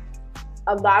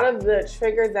a lot of the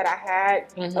triggers that I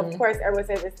had, of course, everyone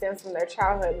says it stems from their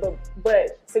childhood,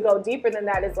 but to go deeper than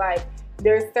that is like,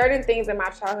 there's certain things in my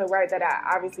childhood, right, that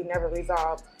I obviously never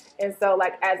resolved. And so,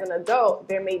 like, as an adult,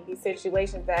 there may be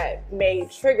situations that may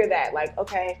trigger that. Like,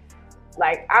 okay,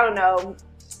 like, I don't know,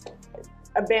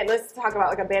 let's talk about,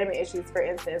 like, abandonment issues, for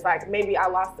instance. Like, maybe I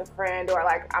lost a friend, or,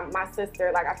 like, my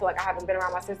sister, like, I feel like I haven't been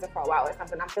around my sister for a while or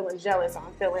something. I'm feeling jealous, or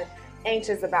I'm feeling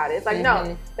anxious about it. It's like,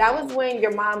 no, that was when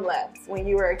your mom left, when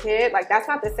you were a kid. Like, that's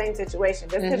not the same situation.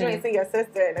 Just because you ain't see your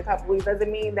sister in a couple weeks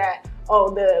doesn't mean that,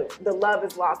 oh, the love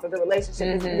is lost, or the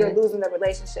relationship is, you're losing the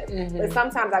relationship. But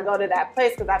sometimes I go to that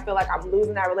place because I feel like I'm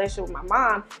losing that relationship with my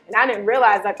mom, and I didn't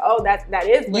realize, like, oh, that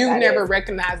is what You've that never is.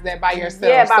 recognized that by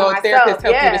yourself. Yeah, by so myself. A therapist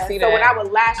helped you to see that. So when I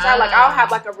would lash out, like, I'll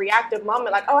have like a reactive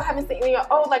moment, like, oh, I haven't seen you.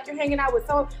 Oh, like, you're hanging out with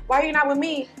someone. Why are you not with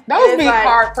me? Those be like,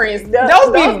 hard friends.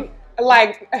 Those be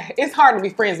like, it's hard to be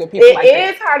friends with people like that.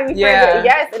 It is hard to be friends with,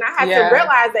 yes. And I had to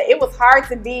realize that it was hard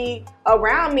to be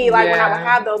around me, like, when I would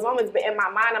have those moments. But in my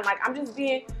mind, I'm like, I'm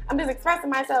just expressing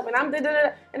myself, and I'm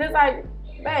da-da-da. And it's like,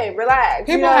 babe, relax.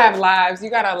 People have lives. You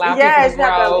gotta allow people to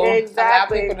grow.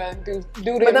 Exactly. Allow people to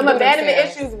do But them abandonment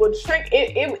issues will trick.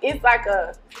 It's like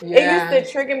a. It used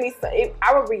to trigger me. So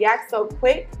I would react so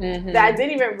quick that I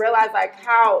didn't even realize like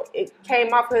how it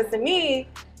came off. Because to me,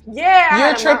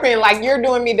 you're tripping like you're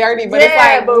doing me dirty, but it's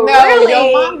like but no,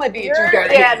 really, your mama did you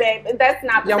dirty. Yeah, babe, that's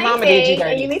not the your same mama thing, did you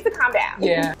dirty. and you need to calm down.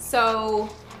 Yeah. So,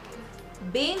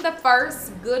 being the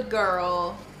first good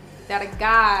girl that a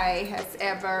guy has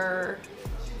ever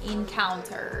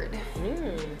encountered.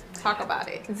 Talk about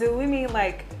it. Do we mean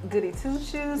like goody two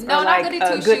shoes? No, or not like goody a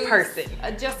two shoes. good person.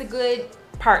 Just a good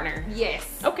partner.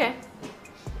 Yes. Okay.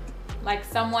 Like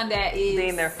someone that is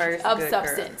being their first of good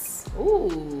substance. Girl.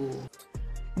 Ooh.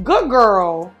 Good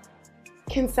girl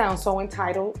can sound so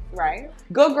entitled. Right.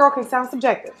 Good girl can sound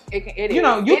subjective. It you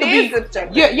know, is. you It could is be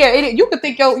subjective. Yeah, you could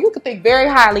think you could think very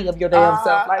highly of your damn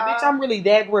self. Like, bitch, I'm really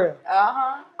that real.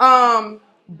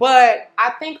 But I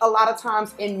think a lot of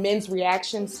times in men's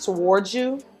reactions towards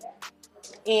you,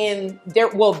 in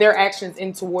their actions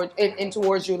in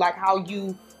towards you, like how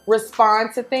you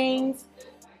respond to things,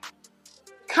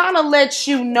 kind of lets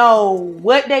you know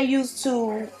what they used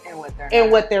to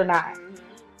and what they're not.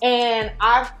 And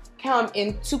I've come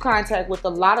into contact with a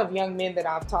lot of young men that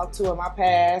I've talked to in my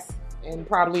past and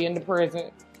probably in the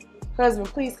present. Husband,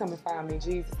 please come and find me,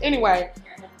 Jesus. Anyway,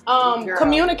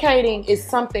 communicating is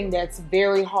something that's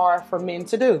very hard for men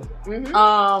to do.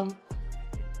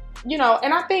 You know,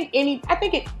 and I think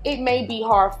it may be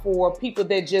hard for people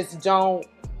that just don't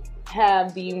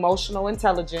have the emotional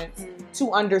intelligence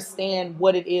to understand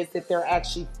what it is that they're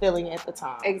actually feeling at the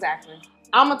time. Exactly.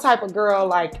 I'm a type of girl,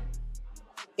 like,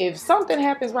 if something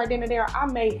happens right then and there, I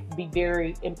may be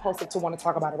very impulsive to want to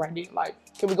talk about it right then. Like,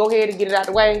 can we go ahead and get it out of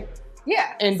the way?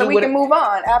 Yeah, and so we can move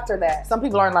on after that. Some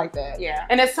people aren't like that. Yeah.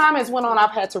 And as time has went on,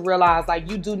 I've had to realize, like,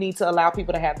 you do need to allow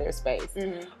people to have their space.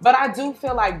 But I do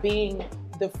feel like being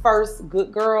the first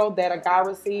good girl that a guy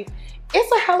receives,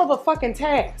 it's a hell of a fucking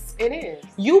task. It is.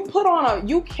 You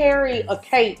carry a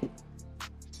cape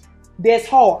that's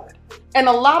hard. And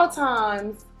a lot of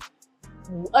times,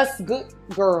 us good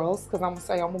girls, because I'm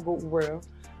gonna go real,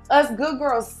 us good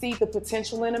girls see the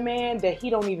potential in a man that he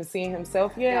don't even see in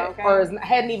himself yet, or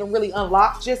hadn't even really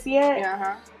unlocked just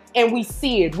yet. And we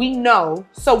see it, we know,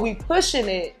 so we pushing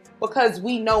it because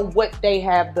we know what they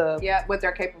have what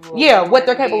they're capable of what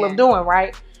they're capable of doing,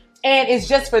 right? And it's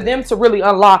just for them to really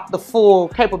unlock the full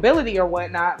capability or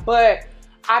whatnot. But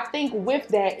I think with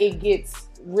that, it gets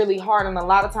really hard, and a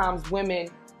lot of times women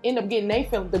end up getting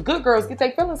the good girls get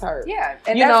their feelings hurt. Yeah,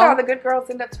 and that's how the good girls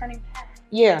end up turning bad.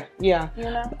 Yeah. You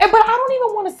know? But I don't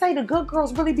even want to say the good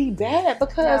girls really be bad,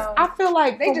 because I feel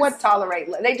like they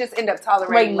just end up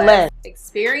tolerating less.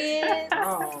 Experience.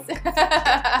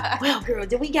 Well, girl,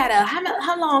 do we got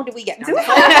how long do we got? How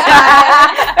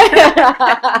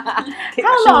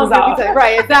long do we take?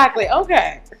 Right, exactly.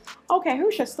 Okay,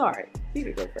 who should start? You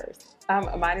can go first.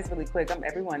 Mine is really quick. I'm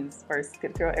everyone's first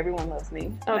good girl. Everyone loves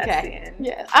me. Okay.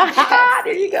 Yeah.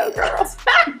 There you go, girls.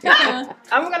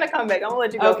 I'm gonna come back. I'm gonna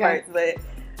let you go first, but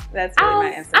that's really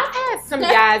my answer. I've had some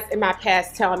guys in my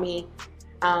past tell me,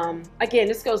 again,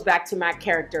 this goes back to my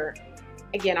character.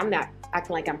 Again, I'm not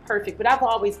acting like I'm perfect, but I've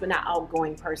always been an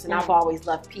outgoing person. I've always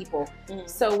loved people.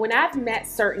 So when I've met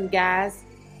certain guys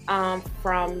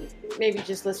from maybe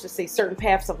let's just say certain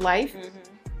paths of life,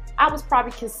 I was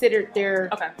probably considered their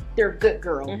good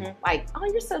girl. Like, oh,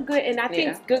 you're so good. And I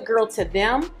think good girl to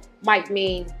them might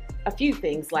mean a few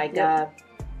things. Like, I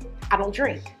don't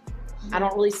drink. I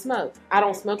don't really smoke. I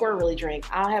don't smoke or really drink.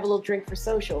 I'll have a little drink for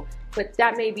social. But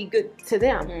that may be good to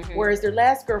them. Whereas their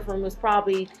last girlfriend was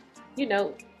probably,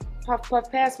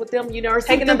 puff pass with them, or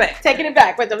taking it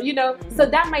back with them, So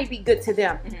that might be good to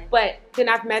them. But then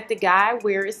I've met the guy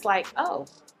where it's like, oh,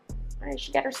 all right,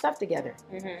 she got her stuff together.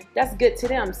 That's good to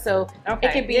them. So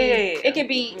it can be,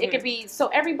 it can be. So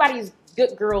everybody's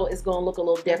good girl is going to look a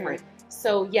little different.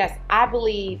 So yes, I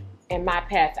believe in my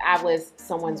path, I was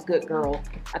someone's good girl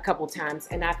a couple times,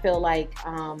 and I feel like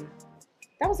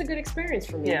that was a good experience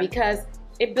for me because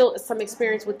it built some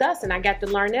experience with us, and I got to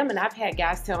learn them. And I've had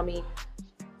guys tell me,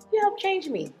 you helped change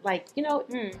me, like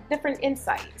different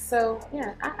insights. So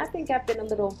yeah, I think I've been a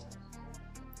little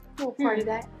part of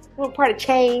that. A little part of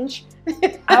change.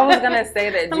 I was gonna say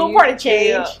that. A little part of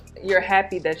change. You're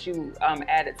happy that you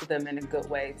added to them in a good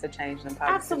way to change them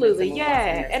positively. Absolutely,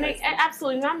 yeah, and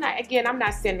absolutely. I'm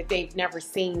not saying that they've never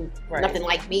seen nothing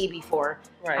like me before.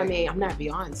 Right. I mean, I'm not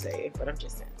Beyonce, but I'm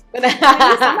just saying.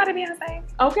 Somebody Beyonce.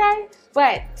 Okay,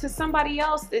 but to somebody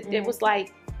else, it was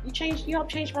like you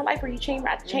helped change my life, or you changed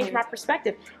my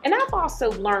perspective. And I've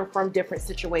also learned from different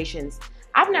situations.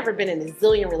 I've never been in a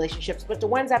zillion relationships, but the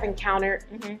ones I've encountered,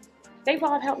 they've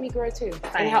all helped me grow too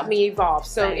and helped me evolve.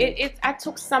 So I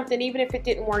took something, even if it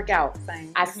didn't work out,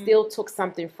 I still took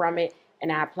something from it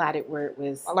and I applied it where it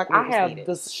was. I have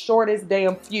the shortest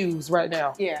damn fuse right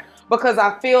now. Yeah. Because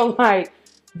I feel like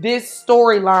this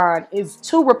storyline is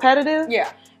too repetitive.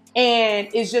 Yeah. And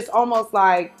it's just almost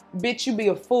like, bitch, you be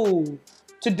a fool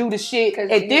to do the shit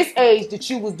at this age that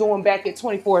you was doing back at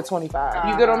 24 or 25.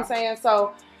 You get what I'm saying?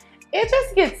 So it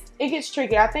just gets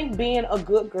tricky. I think being a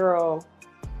good girl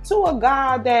to a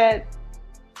guy that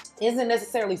isn't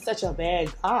necessarily such a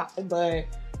bad guy, but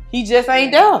he just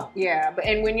ain't there. Yeah,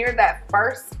 and when you're that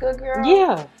first good girl.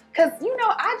 Yeah. Because,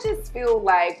 I just feel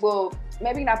like, well,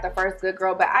 maybe not the first good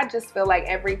girl, but I just feel like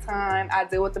every time I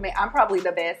deal with a man, I'm probably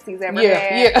the best he's ever had.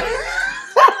 Yeah.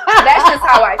 That's just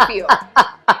how I feel.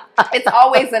 It's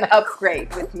always an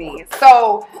upgrade with me.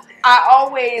 So I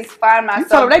always find myself. You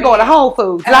told them they go to Whole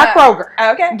Foods, not Kroger.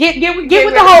 Okay. Get with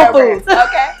the Whole Foods.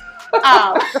 Okay.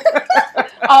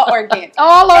 All organic.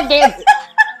 All organic.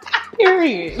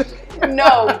 Period.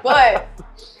 No, but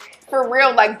for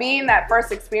real, like being that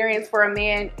first experience for a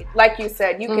man, like you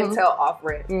said, you can tell off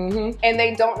rip. And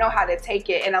they don't know how to take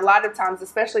it. And a lot of times,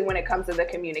 especially when it comes to the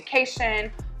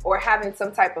communication or having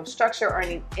some type of structure or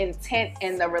an intent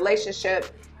in the relationship,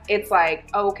 it's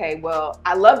like, okay, well,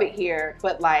 I love it here,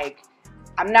 but like,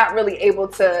 I'm not really able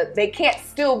to, they can't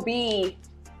still be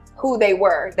who they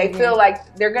were. They feel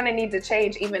like they're going to need to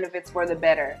change even if it's for the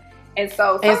better. And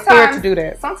so scared to do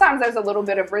that. Sometimes there's a little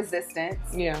bit of resistance.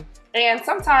 Yeah. And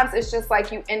sometimes it's just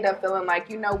like you end up feeling like,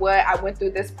 you know what, I went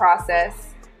through this process,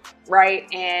 right?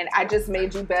 And I just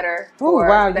made you better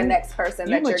for the next person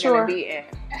that you're going to be in.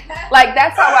 Like,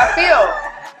 that's how I feel.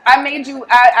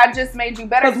 I just made you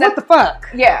better. Because what the fuck?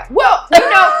 Yeah. Well,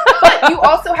 but you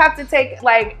also have to take,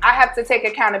 like, I have to take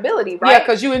accountability, right? Yeah,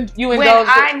 because you when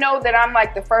I know that I'm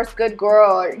like the first good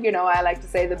girl, or, I like to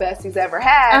say the best he's ever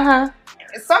had.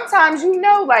 Sometimes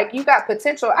like you got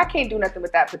potential. I can't do nothing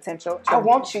with that potential. I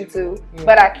want you to,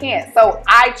 but I can't. So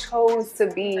I chose to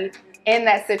be in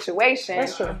that situation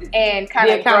and kind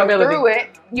of go through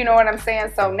it. You know what I'm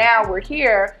saying? So now we're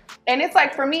here, and it's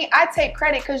like for me, I take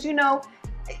credit because they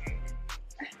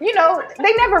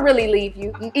never really leave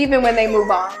you, even when they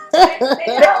move on.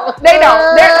 They don't.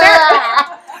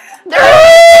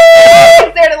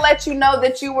 They're there to let you know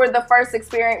that you were the first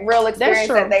real experience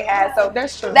that they had. So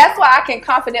that's why I can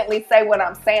confidently say what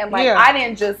I'm saying. Like, I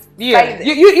didn't just say this.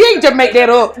 You ain't just make that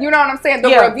up. You know what I'm saying? The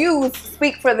reviews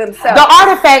speak for themselves. The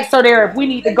artifacts are there if we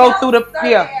need to go through the the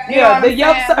Yelp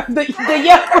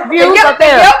reviews are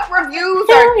there. The Yelp reviews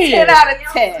are 10 out of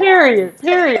 10. Period.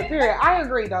 I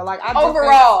agree though. Like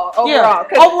overall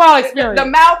experience. The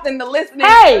mouth and the listening.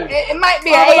 Hey, it might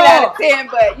be an 8 out of 10,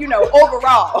 but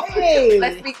overall. Hey.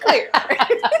 Let's be clear.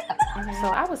 So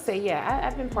I would say,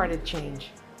 I've been part of the change.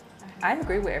 I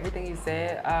agree with everything you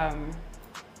said.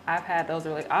 I've had those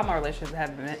all my relationships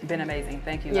have been amazing.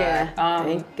 Thank you, God.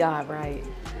 Thank God, right.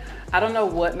 I don't know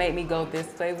what made me go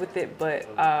this way with it, but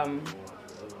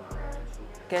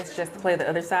guess just to play the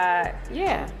other side.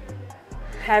 Yeah.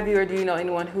 Have you or do you know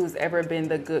anyone who's ever been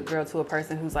the good girl to a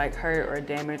person who's like hurt or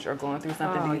damaged or going through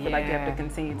something? Do you feel like you have to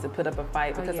continue to put up a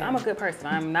fight? Because I'm a good person.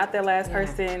 I'm not that last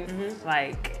person.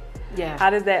 How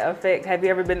does that affect? Have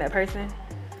you ever been that person?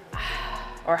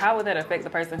 Or how would that affect the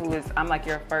person who is, I'm like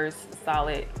your first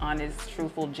solid, honest,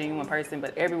 truthful, genuine person,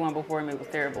 but everyone before me was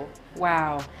terrible?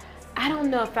 Wow. I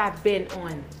don't know if I've been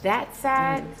on that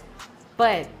side,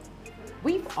 but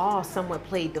we've all somewhat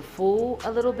played the fool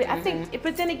a little bit. I think,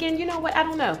 but then again, you know what? I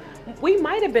don't know. We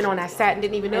might have been on that side and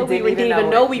didn't even know we were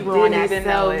on that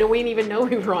side. We didn't even know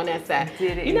we were on that side.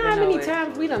 You know how many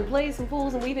times we done played some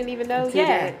fools and we didn't even know?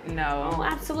 No. Oh,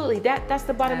 absolutely. That's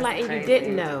the bottom line, and crazy. You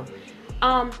didn't know.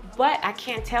 But I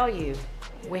can't tell you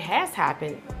what has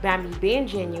happened by me being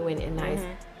genuine and nice.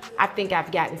 I think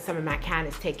I've gotten some of my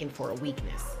kindness taken for a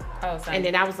weakness. Oh, same. And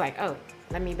then I was like, oh,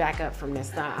 let me back up from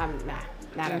this. Not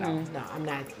at all. No, I'm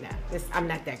not. No, I'm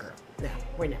not that girl. No,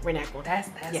 we're not going. That's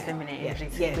feminine energy.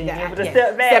 Being able to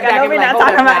step back. I know we're not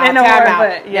talking about that no more,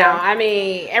 but no, I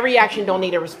mean, every action don't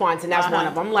need a response, and that's one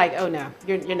of them. I'm like, oh no,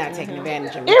 you're not taking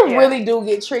advantage of me. It really do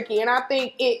get tricky, and I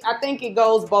think it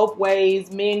goes both ways.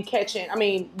 Women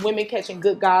catching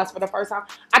good guys for the first time.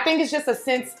 I think it's just a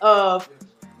sense of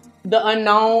the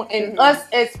unknown, and us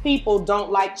as people don't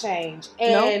like change,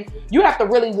 and you have to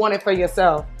really want it for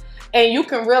yourself. And you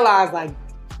can realize, like,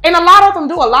 and a lot of them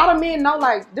do. A lot of men know,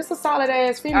 like, this is a solid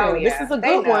ass female. Oh, yeah. This is a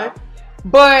good one.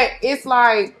 But it's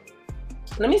like,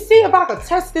 let me see if I can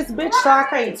test this bitch so I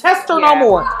can't test her no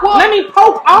more. Well, let me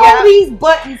poke all these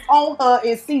buttons on her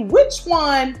and see which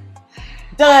one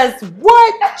does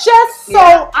what. Just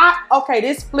so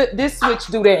this switch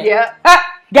do that. Yeah.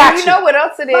 Got you know what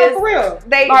else it is? Like, for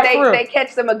real. They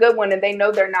catch them a good one and they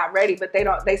know they're not ready, but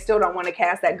they still don't want to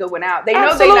cast that good one out. They know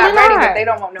Absolutely they're not ready, not. but they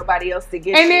don't want nobody else to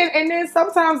get And then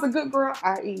sometimes the good girl,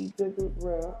 i.e. the good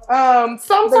girl.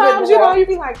 Sometimes you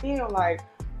be like, damn, like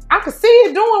I could see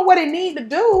it doing what it need to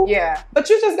do. Yeah. But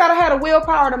you just gotta have the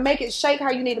willpower to make it shake how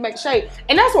you need to make it shake.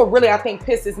 And that's what really I think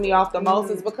pisses me off the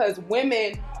most is because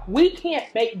women, we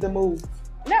can't make the move.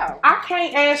 No. I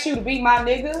can't ask you to be my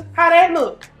nigga. How that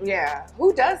look? Yeah.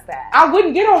 Who does that? I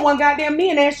wouldn't get on one goddamn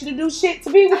me and ask you to do shit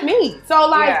to be with me. So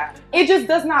like it just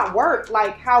does not work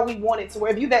like how we want it to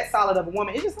work. If you that solid of a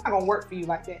woman, it's just not gonna work for you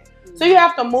like that. So you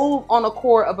have to move on the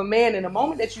core of a man. In the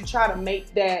moment that you try to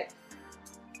make that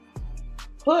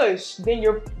push, then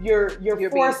you're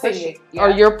forcing it, or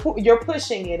you're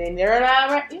pushing it, and they're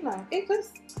not, it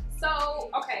just. So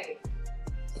okay,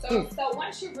 so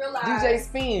once you realize DJ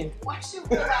Spin, once you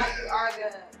realize you are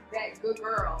that good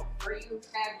girl, where you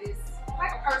have this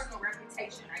like a personal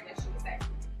reputation, I guess you would say.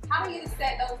 How do you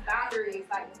set those boundaries,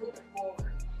 like moving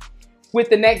forward? With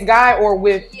the next guy or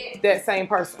with that same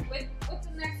person? With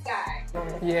the next guy.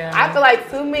 Yeah. I feel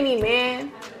like too many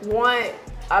men want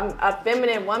a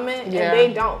feminine woman and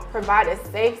they don't provide a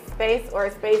safe space or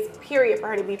a space period for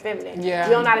her to be feminine. Yeah.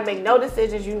 You don't know how to make no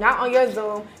decisions. You're not on your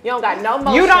Zoom. You don't got no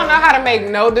motion. You don't know how to make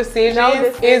no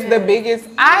decisions. Is the biggest.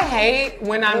 I hate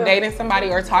when I'm dating somebody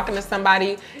or talking to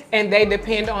somebody and they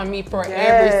depend on me for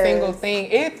every single thing.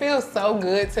 It feels so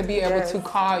good to be able to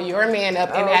call your man up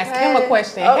and ask him a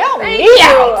question. Help me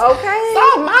out. Okay.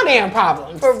 Solve my damn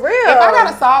problems. For real. If I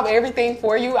gotta solve everything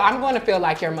for you, I'm gonna feel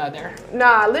like your mother.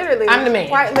 Nah, literally. I'm the man.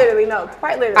 Quite literally, no.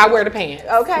 Quite literally. I wear the pants.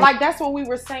 Okay. Like that's what we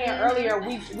were saying earlier.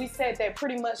 We said that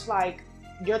pretty much like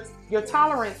your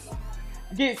tolerance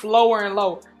gets lower and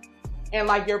lower, and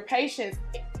like your patience,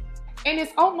 and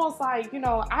it's almost like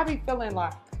I be feeling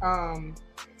like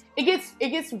it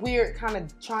gets weird kind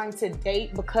of trying to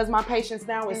date because my patience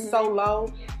now is so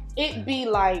low. It be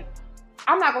like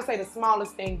I'm not gonna say the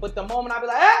smallest thing, but the moment I be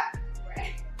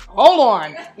like, hold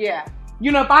on, yeah.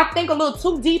 If I think a little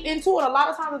too deep into it, a lot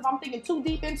of times if I'm thinking too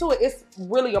deep into it, it's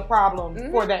really a problem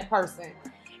for that person.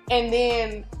 And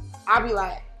then I'll be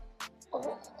like,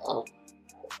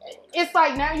 it's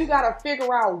like now you gotta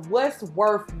figure out what's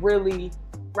worth really.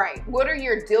 Right. What are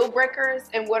your deal breakers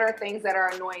and what are things that are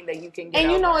annoying that you can get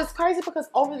And over? it's crazy because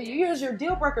over the years your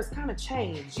deal breakers kind of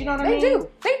change. You know what I They mean? do.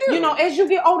 They do. As you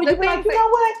get older, you be like, you know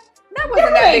what? That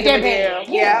wasn't that big of a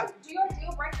deal. Yeah. Do your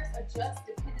deal breakers adjust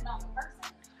depending on the person?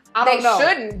 I don't know.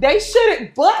 They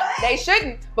shouldn't, but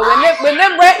But when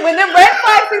them red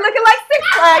flags be looking like Six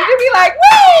Flags, you be like,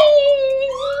 wait.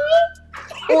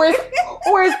 or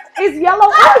it's yellow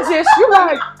oranges. You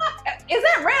like, is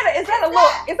that red? Is that a little?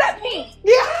 Is that pink?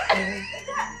 Yeah.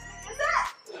 Is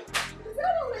that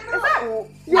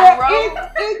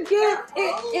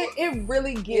it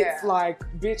really gets like,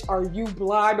 bitch, are you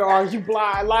blind or are you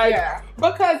blind? Like,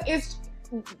 because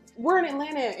we're in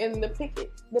Atlanta and the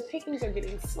pickings are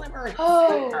getting slimmer and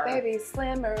slimmer. Baby,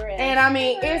 slimmer. And I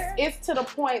mean, it's to the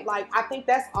point, like, I think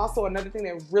that's also another thing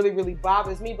that really, really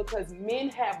bothers me because men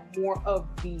have more of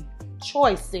the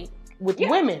choice with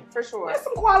women. For sure. There's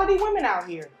some quality women out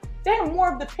here. They have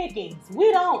more of the pickings.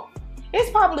 We don't. It's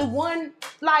probably one,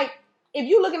 like, if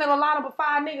you're looking at a lineup of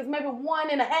 5 niggas, maybe 1.5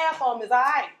 of them is all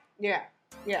right. Yeah.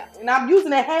 Yeah. And I'm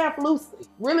using that half loosely.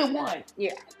 Really one.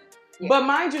 Yeah. But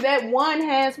mind you, that one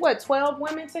has, 12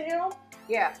 women to him?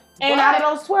 Yeah. And out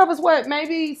of those 12 is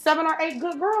maybe 7 or 8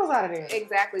 good girls out of there.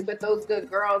 Exactly. But those good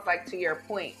girls, like to your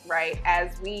point, right?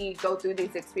 As we go through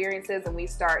these experiences and we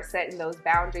start setting those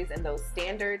boundaries and those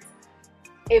standards,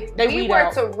 if we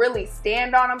were to really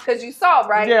stand on them, because you saw,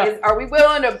 right? Yeah. Are we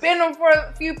willing to bend them for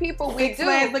a few people? We Six do.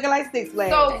 Flags looking like Six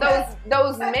Flags. So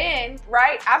those men,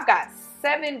 right? I've got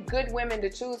 7 good women to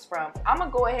choose from. I'm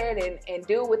gonna go ahead and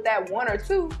deal with that 1 or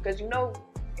 2, because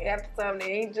after some, they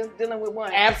ain't just dealing with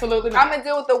one. Absolutely not. I'm gonna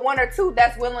deal with the 1 or 2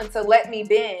 that's willing to let me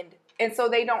bend, and so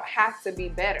they don't have to be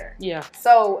better. Yeah.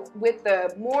 So with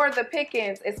the more the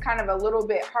pickings, it's kind of a little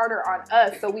bit harder on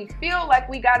us. So we feel like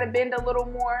we gotta bend a little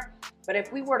more. But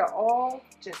if we were to all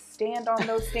just stand on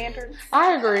those standards,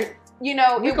 I agree.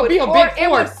 It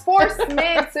would force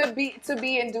men to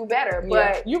be and do better.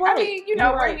 But you're right. I mean,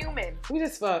 we're human. We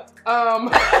just fuck. So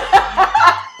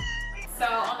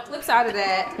on the flip side of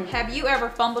that, have you ever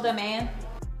fumbled a man?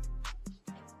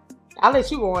 I'll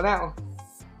let you go on that one.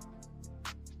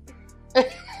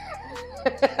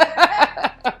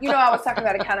 I was talking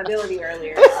about accountability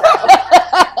earlier.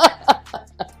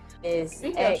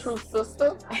 True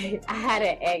sister. I had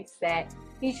an ex that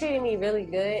he treated me really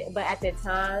good, but at the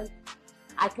time,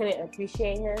 I couldn't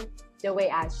appreciate him the way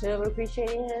I should have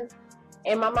appreciated him.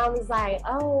 And my mom was like,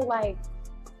 "Oh, like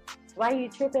why are you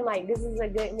tripping? Like, this is a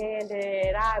good man,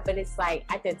 but it's like,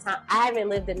 at the time, I haven't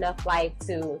lived enough life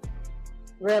to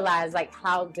realize, like,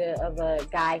 how good of a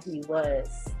guy he was.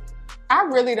 I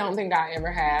really don't think I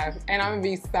ever have, and I'm gonna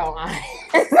be so honest.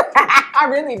 I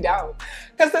really don't.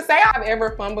 Because to say I've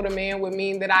ever fumbled a man would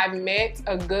mean that I've met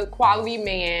a good quality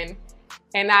man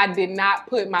and I did not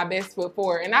put my best foot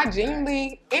forward. And I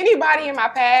genuinely, anybody in my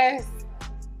past,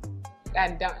 I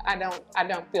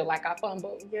don't feel like I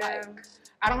fumbled. Yeah. Like,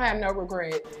 I don't have no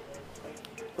regret.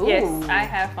 Yes, I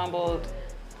have fumbled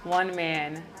one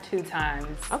man 2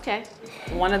 times. Okay.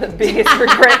 One of the biggest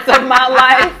regrets of my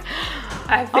life.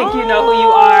 I think you know who you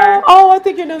are. Oh, I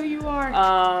think you know who you are.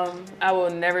 I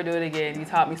will never do it again. You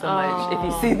taught me so much. If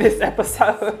you see this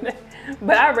episode,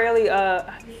 but I rarely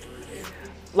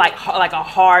like a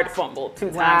hard fumble 2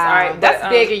 times. Wow. All right, That's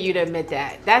big of you to admit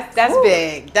that. That's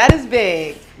big. That is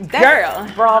big. Girl.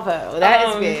 Bravo. That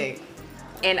is big.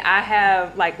 And I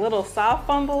have like little soft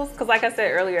fumbles because, like I said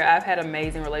earlier, I've had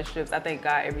amazing relationships. I thank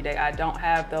God every day. I don't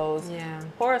have those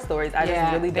horror stories. I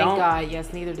just really don't. Thank God.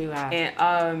 Yes, neither do I.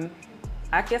 And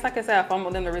I guess I could say I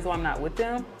fumbled them the reason why I'm not with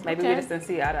them. Maybe we just didn't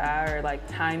see eye to eye or like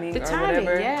timing or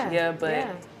whatever. But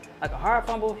like a hard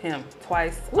fumble, him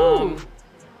twice.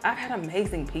 I've had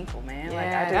amazing people, man. Yeah,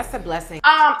 like, that's a blessing.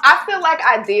 I feel like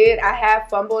I have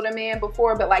fumbled a man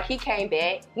before, but like he came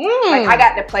back. Like I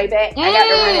got to play back. I got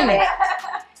to run it back.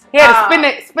 Yeah,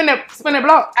 spin it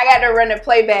block. I got to run the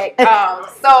playback.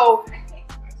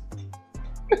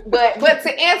 But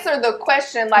to answer the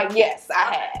question, like, yes,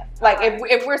 I have. Like,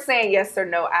 if we're saying yes or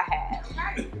no, I have.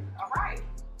 All right.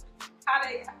 How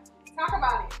they talk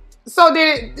about it? So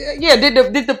did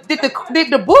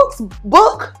the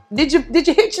book? Did you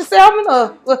hit yourself?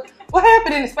 What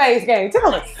happened in the space game?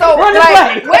 Tell us. So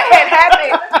like, what had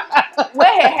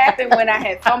happened when I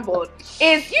had fumbled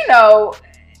is, now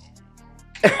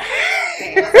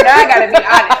I gotta be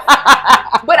honest.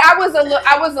 But I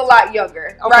was a lot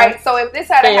younger, right? So if this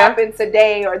had happened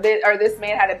today, or this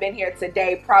man had been here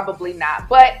today, probably not.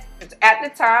 But at the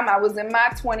time, I was in my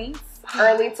 20s,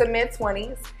 early to mid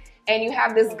 20s. And you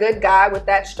have this good guy with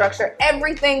that structure.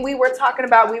 Everything we were talking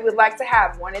about, we would like to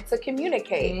have. Wanted to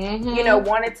communicate.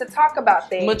 Wanted to talk about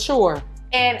things. Mature.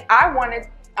 And I wanted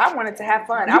to have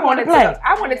fun. I wanted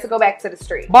to go back to the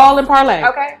street. Ball and parlay.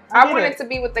 Okay. I wanted to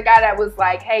be with the guy that was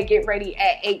like, hey, get ready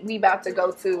at 8. We about to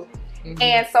go to.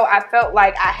 And so I felt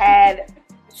like I had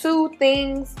 2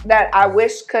 things that I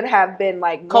wish could have been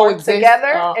like more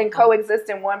together and coexist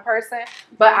in one person,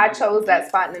 but I chose that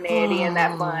spontaneity and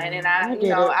that fun, and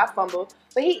I fumbled,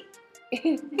 but he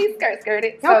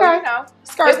skirted, so it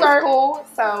was cool.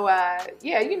 So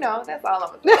that's all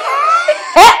I'm gonna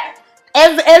say.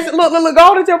 As look,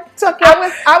 go to tuck your.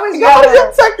 I was young.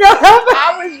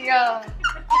 I was young.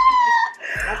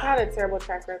 I've had a terrible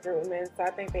track record with men, so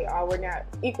I think they all were not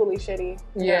equally shitty.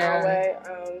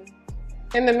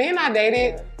 And the men I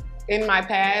dated in my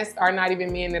past are not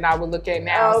even men that I would look at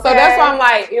now. So that's why I'm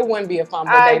like, it wouldn't be a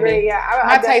fumble, I baby. agree, yeah.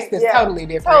 My taste is totally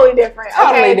different. Totally different.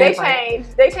 Totally okay,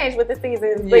 different. They changed with the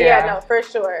seasons. But no, for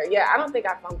sure. Yeah, I don't think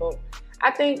I fumbled.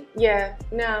 I think,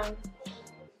 no.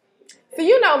 So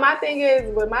my thing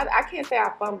is, I can't say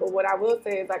I fumbled. What I will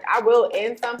say is, like, I will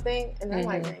end something, and I'm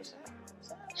like, man,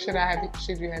 should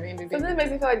you have ended it? So then it makes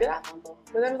me feel like, did I fumble?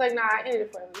 But then it's like, nah, I ended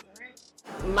it for a reason, right?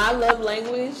 My love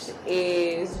language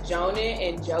is joning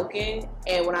and joking.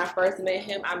 And when I first met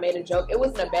him, I made a joke. It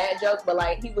wasn't a bad joke, but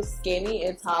like, he was skinny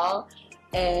and tall.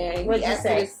 And he asked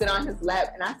me to sit on his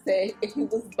lap, and I said he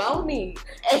was bony.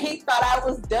 And he thought I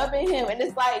was dubbing him. And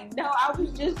it's like, no, I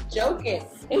was just joking.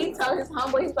 And he told his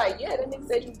homeboy, he's like, yeah, that nigga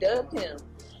said you dubbed him.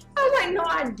 I was like, no,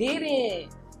 I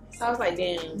didn't. So I was like,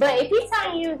 damn. But if he's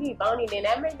telling you he bony, then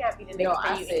that may not be the nigga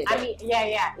for you. I mean,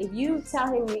 yeah. If you tell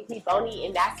him he bony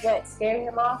and that's what scaring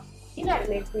him off, he's not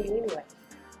the nigga for you anyway.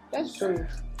 That's true.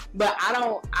 But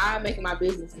I make it my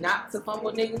business not to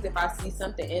fumble niggas. If I see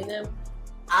something in them,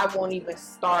 I won't even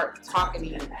start talking to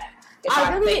you. If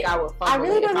I think I would fumble, I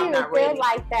really don't even feel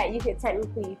like that you could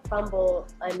technically fumble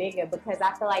a nigga, because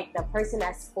I feel like the person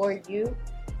that's for you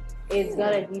is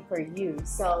gonna be for you.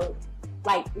 So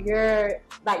like you're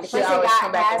like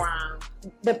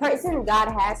the person God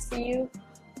has for you,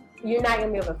 you're not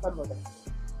gonna be able to fumble them,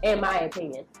 in my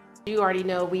opinion. You already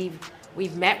know we've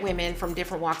met women from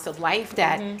different walks of life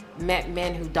that met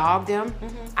men who dogged them.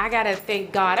 I gotta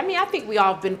thank God. I mean, I think we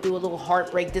all been through a little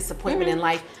heartbreak, disappointment in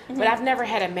life, but I've never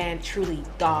had a man truly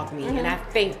dog me, and I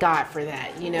thank God for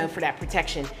that, for that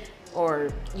protection,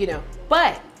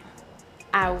 But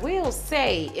I will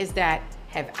say is that,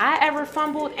 have I ever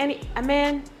fumbled a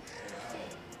man?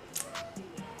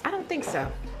 I don't think so.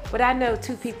 But I know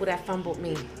 2 people that fumbled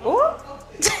me.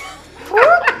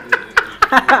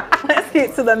 let's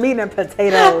get to the meat and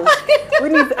potatoes. We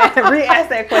need to re-ask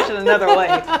that question another way.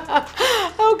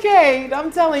 Okay,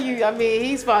 I'm telling you. I mean,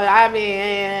 he's fun. I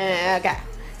mean, okay.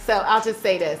 So I'll just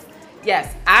say this.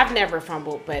 Yes, I've never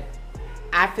fumbled, but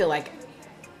I feel like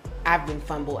I've been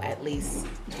fumbled at least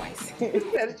twice.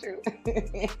 That's true.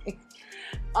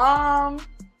 I'm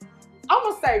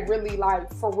gonna say really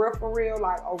like for real,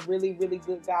 like a really, really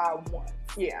good guy once.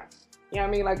 Yeah. You know what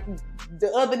I mean? Like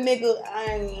the other nigga,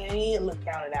 I ain't look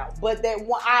counted out. But that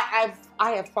one, I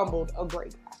have fumbled a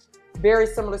great guy. Very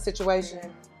similar situation.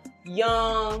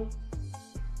 Young,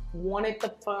 wanted the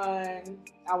fun.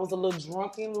 I was a little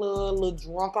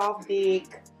drunk off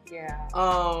dick. Yeah.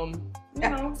 You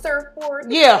know, surfboard.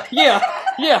 Yeah,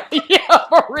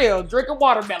 for real. Drinking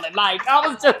watermelon. Like I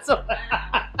was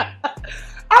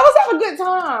having a good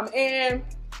time, and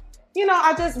you know,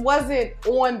 I just wasn't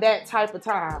on that type of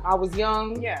time. I was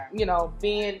young. Yeah. You know,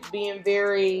 being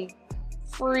very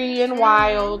free and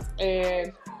wild,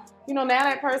 and you know, now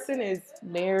that person is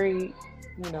married.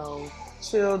 You know,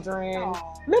 children,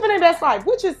 living their best life,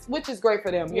 which is great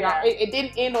for them. You know, it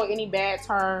didn't end on any bad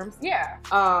terms. Yeah.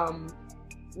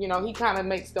 You know, he kind of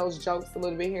makes those jokes a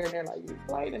little bit here and there, like, you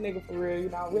played a nigga for real. You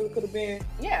know, it really could have been.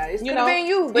 Yeah, it could have been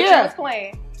you, but you was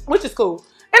playing. Which is cool.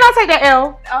 And I'll take that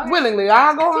L willingly.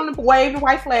 I'll go on the wave the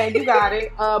white flag. You got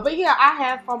it. But yeah, I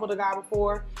have fumbled a guy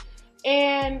before.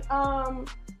 And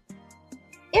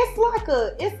it's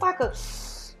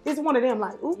one of them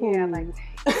like, ooh. Yeah, like.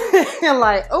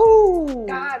 Like, ooh.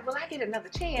 God, will I get another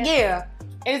chance? Yeah.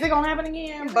 And is it going to happen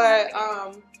again? But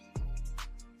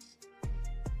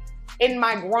in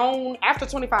my grown, after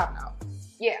 25 now.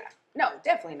 Yeah. No,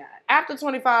 definitely not. After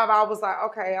 25, I was like,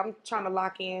 okay, I'm trying to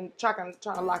lock in, trying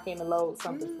to lock in and load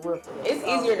something for real. It's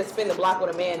easier to spin the block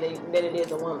with a man than it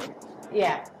is a woman.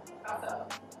 Yeah.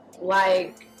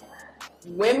 Like,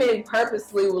 women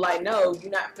purposely were like, no, you're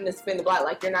not finna spin the block.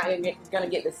 Like, you're not gonna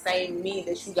get the same me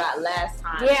that you got last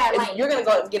time. Yeah, like you're gonna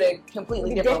go get a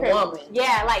completely different woman.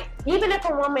 Yeah, like even if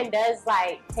a woman does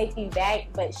like take you back,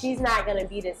 but she's not gonna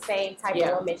be the same type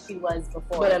of woman she was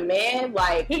before. But a man,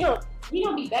 like he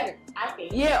gonna be better, I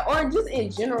think. Yeah, or just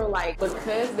in general, like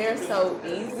because they're so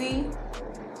easy,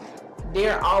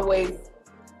 they're always.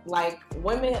 Like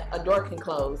women, a door can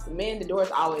close. Men, the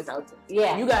door's always open.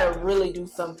 Yeah, you gotta really do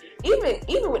some. Even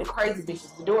with the crazy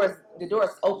bitches, the door's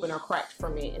open or cracked for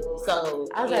men. So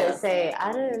I was gonna say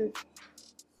I didn't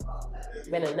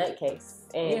been a nutcase,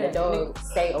 and the door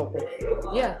stay open.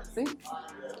 Yeah, see,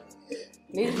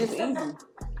 it's just easy.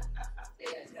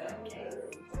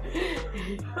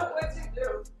 What you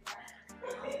do?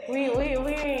 We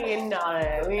ain't know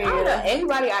that. We ain't I don't know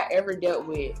anybody I ever dealt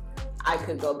with. I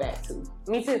could go back to.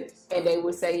 Me too. And they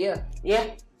would say, yeah.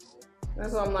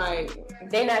 That's why I'm like,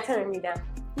 they not turning me down.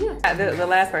 Yeah. The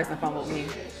last person fumbled me.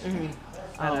 Mm-hmm.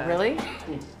 Oh, really?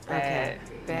 Bad.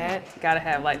 Gotta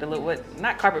have like the little,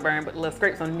 not carpet burn, but the little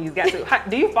scrapes on the knees. Got to.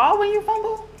 Do you fall when you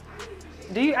fumble?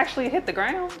 Do you actually hit the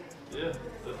ground? Yeah.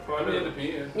 Probably it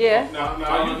depends. Yeah.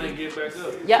 Now you can get back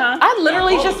up. Yeah. I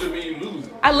literally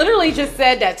just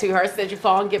said that to her. Said you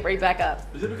fall and get right back up.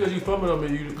 Is it because you fumbled them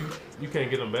and you can't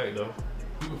get them back though?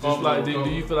 Just like, do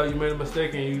you feel like you made a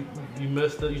mistake and you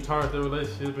messed up, you turned the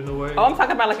relationship in a way? Oh, I'm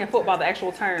talking about like in football, the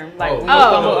actual term. Like when you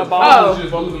fumble a ball.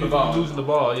 Losing the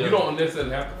ball, yeah. You don't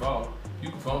necessarily have to fall. You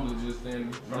can fumble and just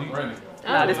then running.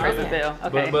 No, this person fell.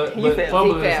 Okay.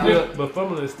 But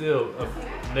fumbling is still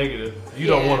a negative. You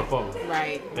don't want to fumble.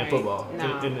 Right. In football.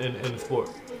 No. In the sport.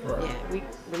 Right. Yeah.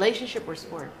 Relationship or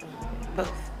sport.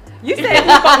 Both. You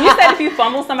said if you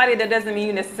fumble somebody, that doesn't mean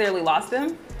you necessarily lost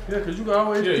them. Yeah, because you can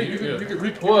always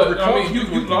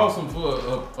you lost them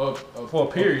for a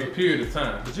period of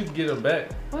time, but you can get them back.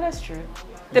 Well, that's true.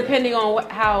 Depending on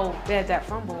how bad that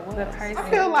fumble was. I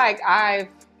feel like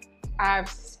I've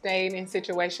stayed in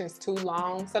situations too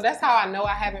long, so that's how I know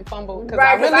I haven't fumbled because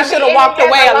I really should have walked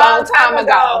away a long time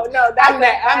ago. No, I'm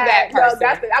that person.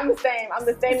 No, I'm the same.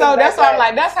 So that's why I'm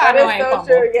like, that's how I know I ain't fumbled.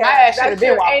 My ass should have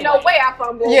been walked away. Ain't no way I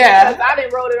fumbled. Yeah, because I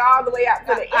didn't roll it all the way out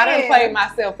to the end. I didn't play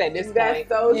myself at this point. That's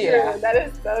so true. That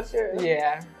is so true.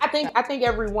 Yeah, I think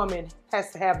every woman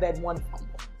has to have that one fumble.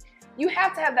 You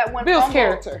have to have that one. Builds fumble.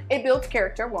 character. It builds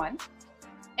character. One,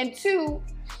 and two.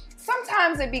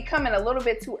 Sometimes it be coming a little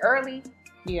bit too early.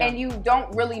 Yeah. And you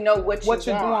don't really know what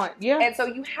you want. Yeah. And so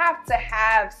you have to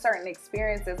have certain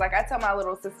experiences. Like I tell my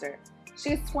little sister,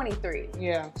 she's 23.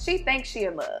 Yeah. She thinks she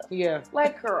in love. Yeah.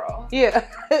 Like, girl. Yeah.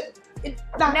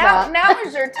 Now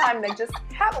is your time to just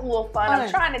have a little fun. I'm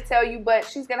trying to tell you, but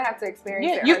she's gonna have to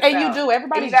experience it herself. And you do.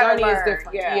 Everybody's journey is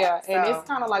different. Yeah. So. And it's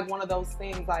kind of like one of those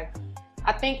things. Like,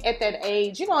 I think at that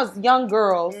age, as young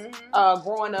girls,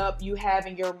 growing up, you have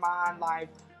in your mind like,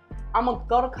 I'm gonna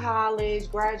go to college,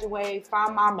 graduate,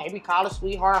 find my maybe college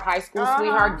sweetheart, high school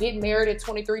sweetheart, get married at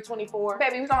 23, 24.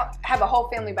 Baby, we're gonna have a whole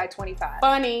family by 25.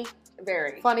 Funny.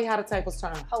 Very. Funny how the tables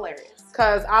turn. Hilarious.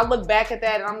 Cause I look back at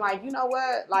that and I'm like, you know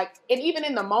what? Like, and even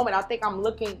in the moment, I think I'm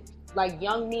looking like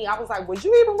young me. I was like, was I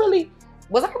really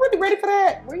ready for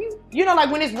that? Were you? You know,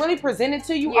 like when it's really presented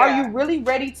to you, are you really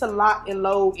ready to lock and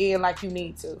load in like you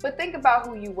need to? But think about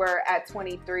who you were at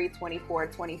 23, 24,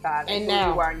 25, and who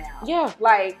now you are now. Yeah.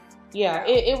 Like, yeah,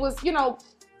 it was, you know,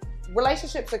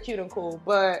 relationships are cute and cool,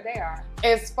 but they are.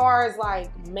 As far as like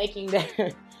making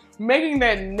that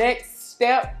next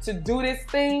step to do this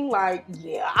thing, like,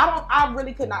 I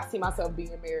really could not see myself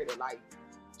being married at like,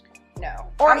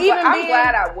 no. Or I'm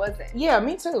glad I wasn't. Yeah,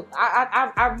 me too.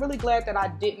 I'm really glad that I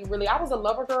didn't really. I was a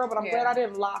lover girl, but I'm glad I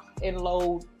didn't lock and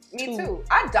load. Me too.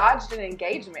 I dodged an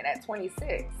engagement at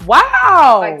 26.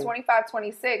 Wow. Like 25,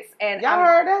 26. And y'all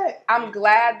heard that? I'm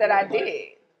glad that I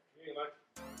did.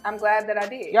 I'm glad that I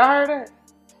did. Y'all heard that?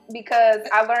 Because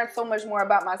I learned so much more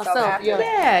about myself after.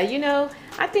 Yeah, you know,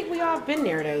 I think we all been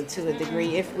there though to a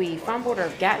degree. If we fumbled or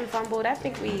gotten fumbled, I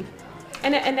think we've,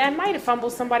 and I might have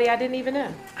fumbled somebody I didn't even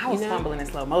know. I was fumbling in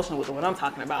slow motion with what I'm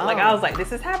talking about. Like I was like,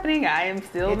 this is happening. I am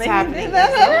still making happening.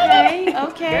 this.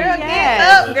 Okay, Girl,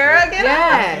 yes. get up, girl, get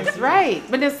up. Yes, right.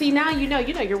 But then see, now you know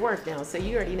your worth now, so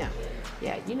you already know.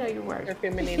 Yeah, you know your worth. Your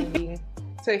femininity,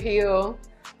 to heal,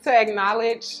 to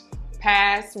acknowledge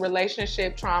past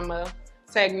relationship trauma,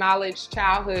 to acknowledge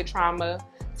childhood trauma,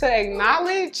 to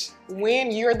acknowledge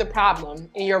when you're the problem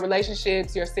in your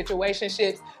relationships, your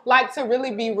situationships, like to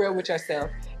really be real with yourself.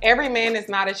 Every man is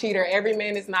not a cheater. Every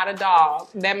man is not a dog.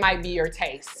 That might be your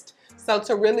taste. So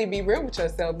to really be real with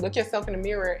yourself, look yourself in the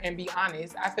mirror and be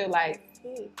honest. I feel like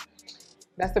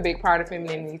that's a big part of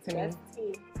femininity to me.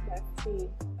 That's tea.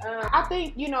 I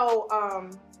think, you know,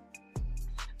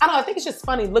 I don't know, I think it's just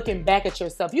funny looking back at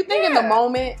yourself. You think in the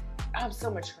moment, I'm so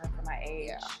mature for my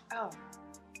age. Oh.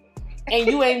 And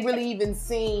you ain't really even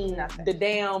seen the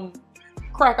damn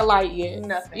crack of light yet.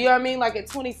 Nothing. You know what I mean? Like at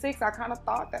 26, I kind of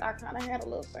thought that I kind of had a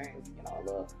little thing, you know, a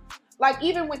little. Like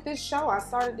even with this show, I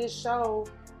started this show,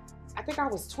 I think I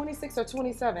was 26 or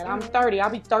 27. I'm 30.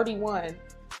 I'll be 31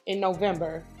 in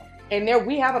November. And there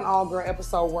we have an all girl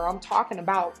episode where I'm talking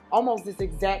about almost this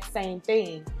exact same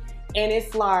thing. And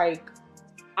it's like,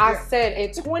 I said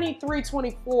at 23,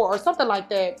 24 or something like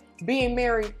that, being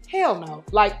married, hell no.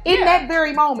 Like in that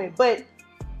very moment. But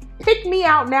pick me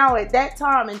out now at that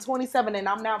time in 27 and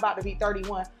I'm now about to be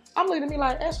 31. I'm looking at me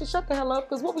like, Ashley, shut the hell up,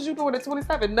 because what was you doing at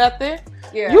 27? Nothing.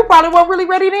 Yeah. You probably weren't really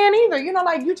ready then either. You know,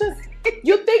 like you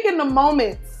think in the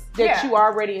moments that you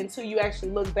are ready until you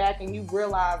actually look back and you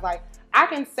realize, like, I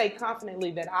can say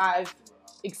confidently that I've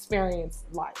experienced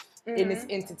life in its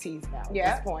entities now at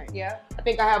this point. Yeah. I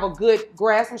think I have a good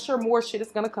grasp. I'm sure more shit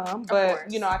is gonna come,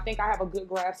 but you know, I think I have a good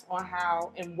grasp on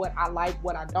how and what I like,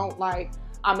 what I don't like.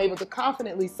 I'm able to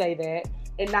confidently say that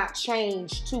and not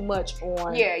change too much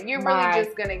on. Yeah, you're really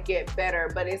just gonna get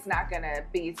better, but it's not gonna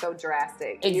be so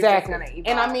drastic. Exactly. You're just gonna evolve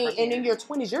and I mean, and in your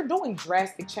 20s, you're doing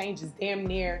drastic changes damn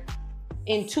near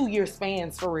in 2-year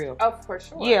spans for real. Oh, for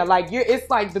sure. Yeah, like it's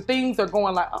like the things are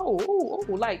going like,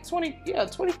 like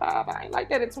 25. I ain't like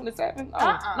that at 27.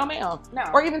 Oh, no ma'am. No.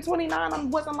 Or even 29, I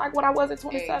wasn't like what I was at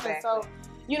 27. Exactly. So,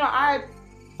 you know, I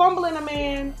fumbling a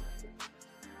man.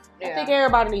 I think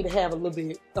everybody need to have a little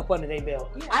bit up under their belt.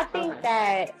 Yeah. I think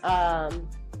that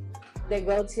the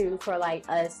go-to for like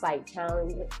us, like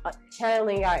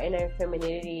channeling our inner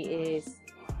femininity is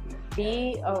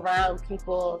be around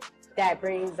people that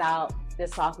brings out the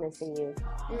softness in you.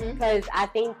 Because I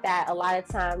think that a lot of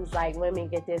times like women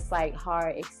get this like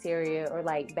hard exterior or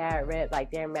like bad rep,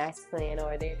 like they're masculine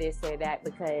or they're this or that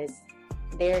because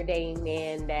they're dating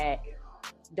men that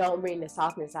don't bring the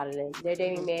softness out of them. They're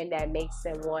dating men that makes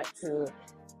them want to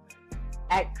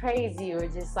act crazy or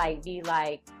just like be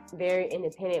like very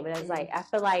independent. But it's like, I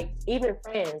feel like even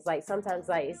friends, like sometimes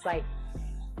like it's like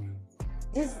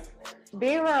just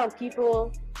be around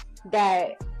people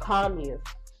that calm you.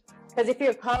 Because if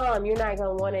you're calm, you're not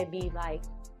going to want to be like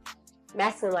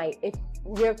masculine. Like if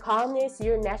your calmness,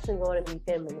 you're naturally going to be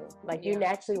feminine. Like you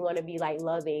naturally want to be like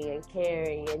loving and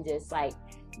caring and just like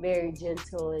very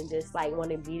gentle and just like want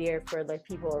to be there for the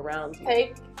people around you.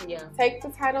 Take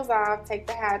the titles off, take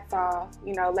the hats off,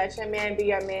 you know, let your man be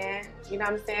your man. You know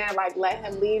what I'm saying? Like let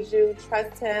him lead you,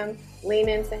 trust him, lean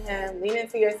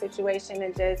into your situation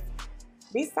and just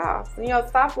be soft. You know,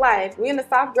 soft life. We in the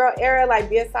soft girl era, like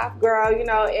be a soft girl, you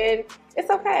know, and it's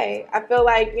okay. I feel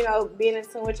like, you know, being in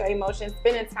tune with your emotions,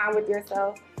 spending time with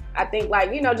yourself. I think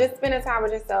like, you know, just spending time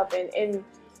with yourself and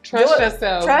Trust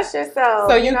yourself. Trust yourself.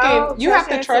 So you have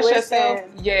to trust yourself.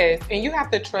 Yes. And you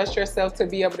have to trust yourself to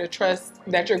be able to trust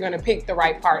that you're going to pick the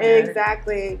right partner.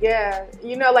 Exactly. Yeah.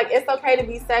 You know, like, it's okay to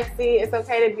be sexy. It's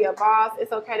okay to be a boss.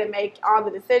 It's okay to make all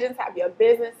the decisions, have your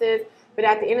businesses. But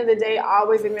at the end of the day,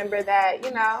 always remember that,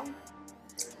 you know,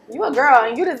 you a girl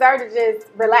and you deserve to just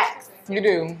relax. You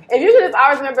do. If you could just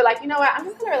always remember, like, you know what, I'm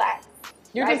just going to relax.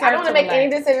 You like, I don't want to make any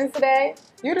decisions today.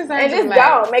 You deserve and to just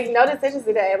relax. go. Make no decisions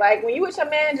today. Like, when you with your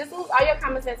man, just lose all your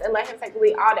common sense and let him take the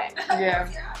lead all day.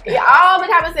 Yeah. Yeah, all the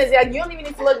common sense. Yeah, you don't even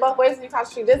need to look both ways when you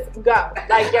cross the street. Just go.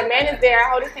 Like, your man is there.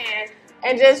 Hold his hand.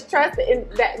 And just trust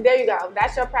it. There you go.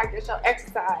 That's your practice, your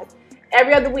exercise.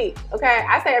 Every other week. Okay?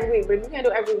 I say every week, but if you can't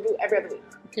do every week, do every other week.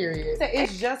 Period. So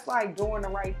it's just like doing the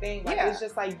right thing. Like, it's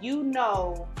just like, you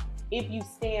know, if you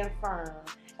stand firm.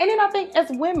 And then I think as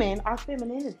women, our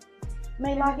femininity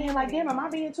may lock in like, damn, am I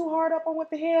being too hard up on what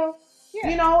the hell? Yeah.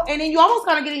 You know, and then you almost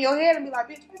kind of get in your head and be like,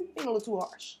 bitch, maybe you're being a little too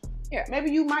harsh. Yeah.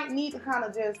 Maybe you might need to kind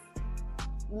of just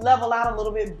level out a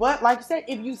little bit. But like you said,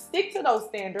 if you stick to those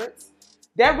standards,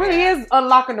 that really is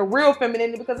unlocking the real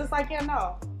femininity, because it's like, yeah,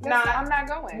 no. I'm not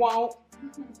going. Won't.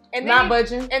 And not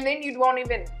budging. And then you won't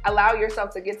even allow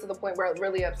yourself to get to the point where it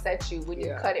really upsets you when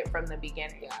you cut it from the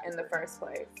beginning in the first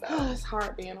place. So. It's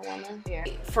hard being a woman. Yeah.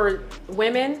 For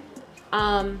women,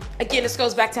 again, this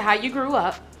goes back to how you grew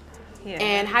up. Yeah.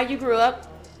 And how you grew up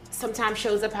sometimes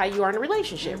shows up how you are in a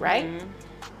relationship, right?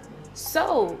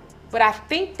 So, but I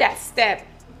think that step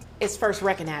is first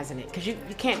recognizing it, because you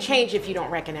can't change if you don't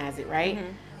recognize it, right?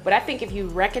 But I think if you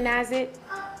recognize it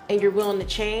and you're willing to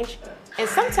change, and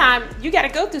sometimes you got to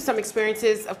go through some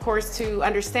experiences, of course, to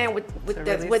understand what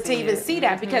to even see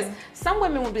that. Because some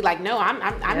women will be like, "No,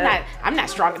 I'm not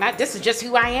strong enough. This is just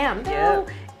who I am." No,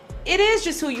 it is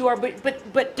just who you are.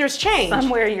 But there's change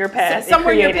somewhere in your past.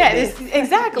 Somewhere in your past,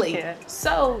 exactly.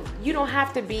 So you don't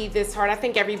have to be this hard. I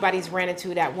think everybody's ran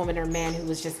into that woman or man who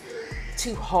was just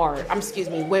too hard. Excuse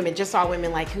me, women, just all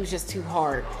women, like, who's just too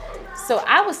hard. So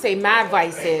I would say my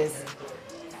advice is,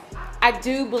 I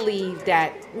do believe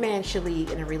that man should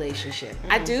lead in a relationship.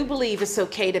 I do believe it's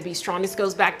okay to be strong. This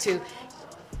goes back to,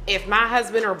 if my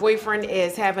husband or boyfriend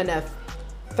is having a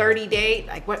 30 day,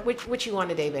 like what you want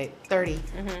today, babe? 30.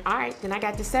 All right, then I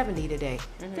got the 70 today.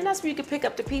 Then that's where you can pick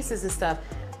up the pieces and stuff.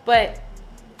 But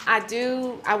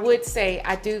I would say,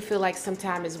 I do feel like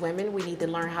sometimes as women, we need to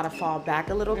learn how to fall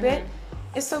back a little bit.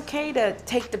 It's okay to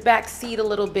take the back seat a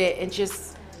little bit and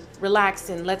just relax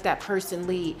and let that person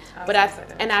lead. But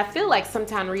I feel like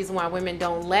sometimes the reason why women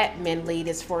don't let men lead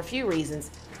is for a few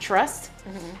reasons. Trust.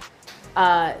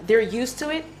 They're used to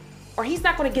it, or he's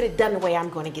not going to get it done the way I'm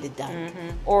going to get it done.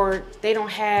 Or they don't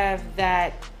have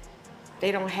that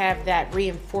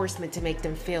reinforcement to make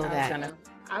them feel that.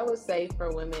 I would say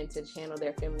for women to channel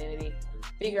their femininity,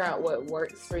 figure out what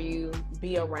works for you,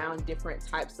 be around different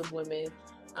types of women,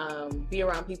 be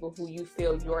around people who you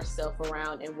feel yourself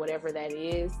around, and whatever that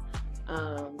is,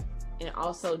 and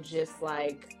also just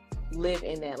like live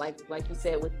in that, like you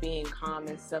said, with being calm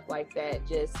and stuff like that.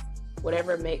 Just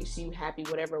whatever makes you happy,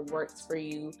 whatever works for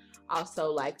you. Also,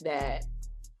 like that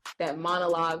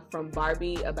monologue from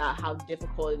Barbie about how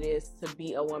difficult it is to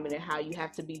be a woman and how you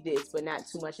have to be this, but not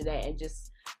too much of that, and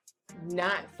just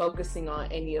not focusing on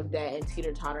any of that and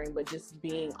teeter-tottering, but just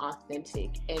being authentic,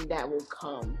 and that will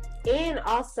come. And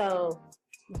also,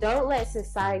 don't let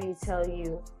society tell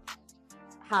you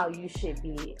how you should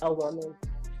be a woman.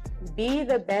 Be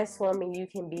the best woman you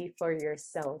can be for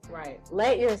yourself. Right.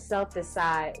 Let yourself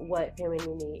decide what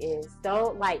femininity is.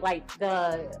 Don't like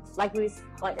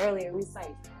earlier we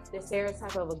said the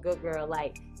stereotype of a good girl.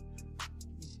 Like,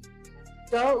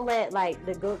 don't let like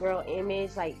the good girl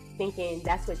image, like thinking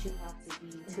that's what you have to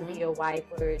be to be a wife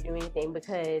or do anything,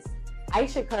 because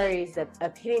Aisha Curry is the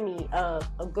epitome of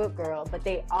a good girl, but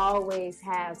they always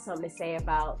have something to say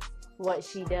about what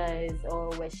she does or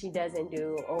what she doesn't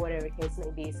do or whatever the case may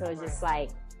be. So it's just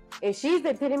like, if she's the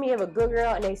epitome of a good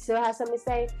girl and they still have something to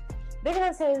say, they're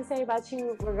gonna say the same about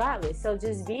you regardless. So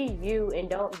just be you and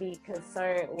don't be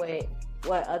concerned with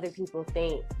what other people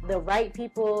think. The right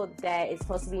people that is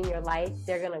supposed to be in your life,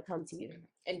 they're gonna come to you.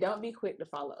 And don't be quick to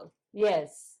follow.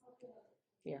 Yes.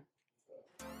 Yeah.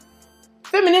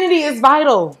 Femininity is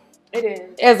vital. It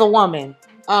is. As a woman.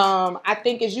 I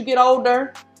think as you get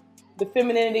older, the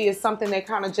femininity is something that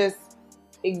kind of just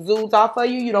exudes off of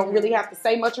you. You don't really have to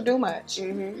say much or do much.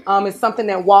 It's something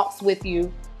that walks with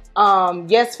you.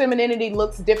 Yes, femininity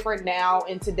looks different now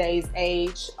in today's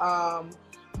age.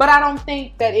 But I don't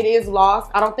think that it is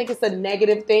lost. I don't think it's a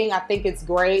negative thing. I think it's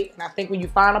great. And I think when you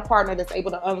find a partner that's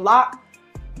able to unlock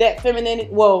that femininity,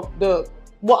 will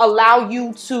allow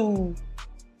you to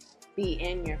be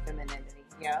in your femininity.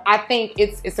 I think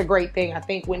it's a great thing. I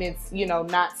think when it's, you know,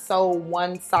 not so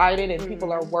one-sided and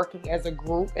people are working as a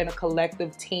group and a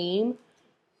collective team,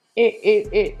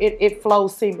 it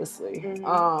flows seamlessly.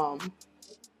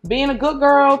 Being a good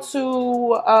girl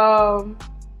to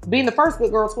being the first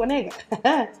good girl to a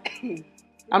nigga.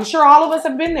 I'm sure all of us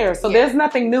have been there, so there's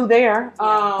nothing new there.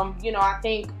 You know, I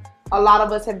think a lot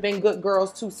of us have been good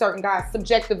girls to certain guys,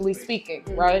 subjectively speaking,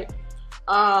 right?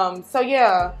 So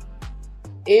yeah,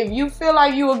 if you feel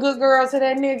like you a good girl to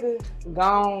that nigga, go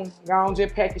on,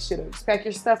 just pack your shit up. Just pack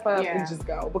your stuff up and just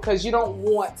go. Because you don't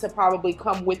want to probably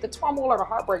come with the turmoil or the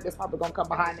heartbreak that's probably gonna come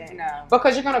behind that. No.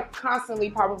 Because you're gonna constantly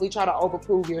probably try to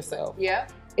overprove yourself Yeah.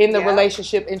 in the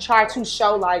relationship and try to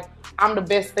show like, I'm the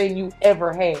best thing you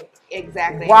ever had.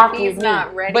 Exactly. Rock If he's with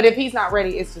not me. ready. But if he's not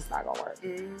ready, it's just not gonna work.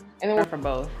 And then for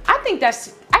both. I think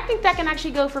that can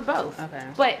actually go for both. Okay.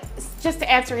 But just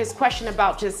to answer his question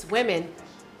about just women,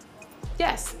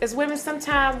 yes, as women,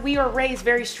 sometimes we are raised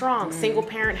very strong, single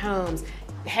parent homes,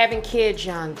 having kids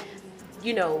young.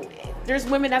 You know, there's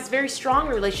women that's very strong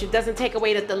in a relationship. Doesn't take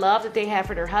away the love that they have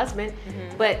for their husband,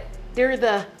 but they're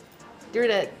the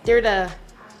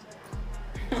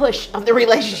push of the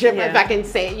relationship, if I can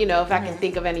say, you know, if I can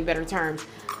think of any better terms.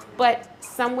 But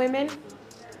some women,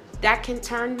 that can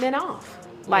turn men off.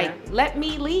 Like, let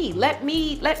me lead, let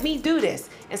me do this.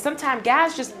 And sometimes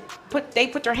guys just put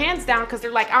their hands down because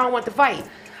they're like, I don't want to fight.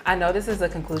 I know this is a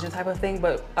conclusion type of thing,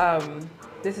 but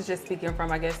this is just speaking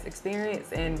from, I guess,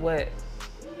 experience and what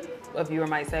a viewer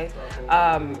might say.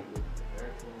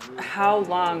 How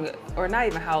long, or not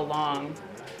even how long,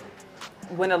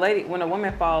 when a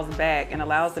woman falls back and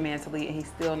allows the man to lead and he's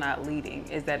still not leading,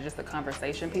 is that just a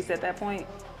conversation piece at that point?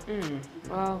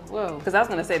 Well, whoa. Because I was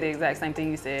gonna say the exact same thing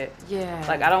you said. Yeah.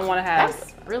 Like, I don't want to have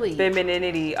That's really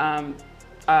femininity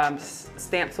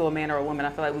stamped to a man or a woman.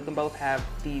 I feel like we can both have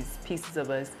these pieces of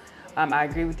us. I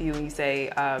agree with you when you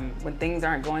say when things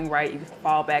aren't going right, you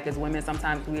fall back as women.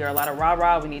 Sometimes we are a lot of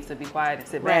rah-rah. We need to be quiet and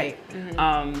sit back.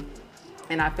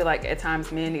 And I feel like at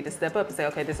times men need to step up and say,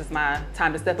 okay, this is my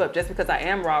time to step up. Just because I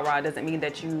am rah-rah doesn't mean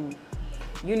that you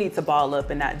need to ball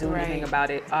up and not do anything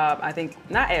about it. I think,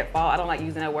 not at fault, I don't like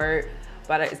using that word,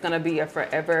 but it's gonna be a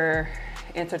forever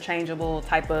interchangeable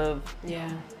type of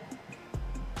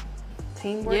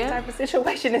teamwork type of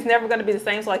situation. It's never gonna be the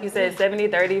same. So like you said, 70,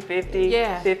 30, 50,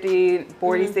 50,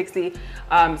 40, 60.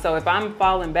 So if I'm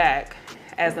falling back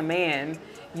as a man,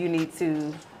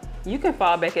 you can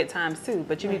fall back at times too,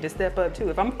 but you need to step up too.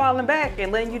 If I'm falling back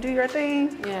and letting you do your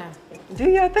thing, do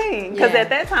your thing. Because at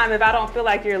that time, if I don't feel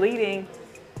like you're leading,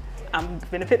 I'm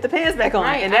gonna put the pants back on.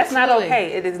 And that's not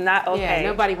okay. It is not okay. Yeah,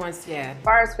 nobody wants, As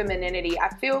far as femininity,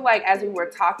 I feel like as we were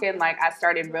talking, like I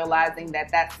started realizing that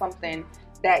that's something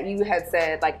that you had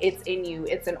said, like it's in you,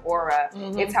 it's an aura,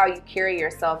 it's how you carry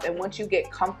yourself. And once you get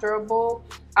comfortable,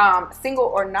 single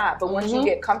or not, but once you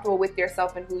get comfortable with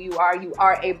yourself and who you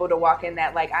are able to walk in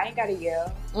that, like, I ain't gotta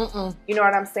yell. You know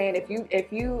what I'm saying?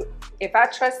 If I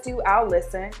trust you, I'll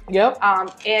listen.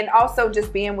 And also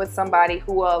just being with somebody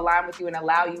who will align with you and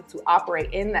allow you to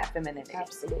operate in that femininity.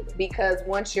 Absolutely. Because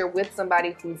once you're with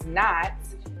somebody who's not,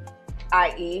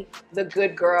 i.e. the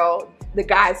good girl, the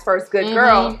guy's first good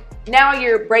girl, now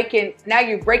you're breaking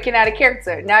out of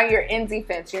character. Now you're in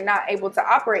defense. You're not able to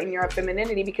operate in your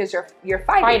femininity because you're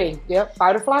fighting.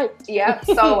 Fight or flight.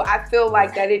 So I feel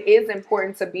like that it is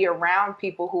important to be around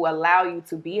people who allow you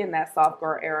to be in that soft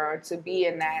girl era, to be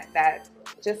in that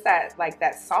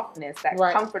softness, that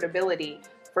comfortability,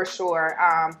 for sure.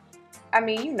 I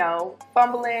mean, you know,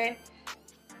 fumbling,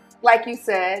 like you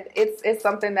said, it's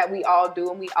something that we all do,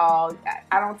 and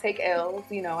I don't take L's,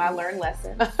 you know, I learn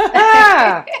lessons.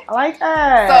 I like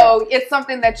that. So it's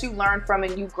something that you learn from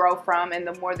and you grow from, and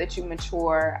the more that you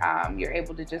mature, you're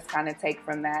able to just kind of take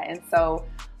from that. And so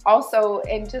also,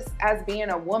 and just as being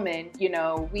a woman, you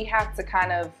know, we have to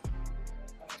kind of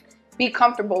be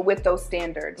comfortable with those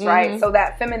standards, right? So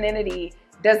that femininity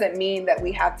doesn't mean that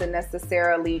we have to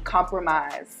necessarily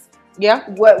compromise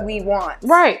what we want,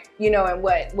 you know, and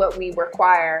what we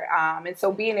require, and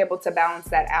so being able to balance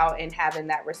that out and having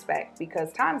that respect,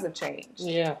 because times have changed,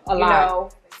 a lot, lot. know,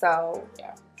 so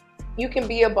you can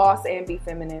be a boss and be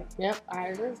feminine. I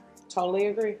agree, totally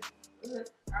agree.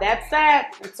 That's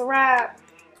that. It's a wrap.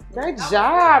 Great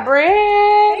job,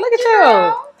 Red. Look at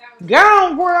you.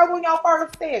 Gone, girl, when y'all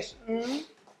first fish.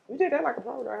 You did that like a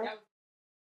program.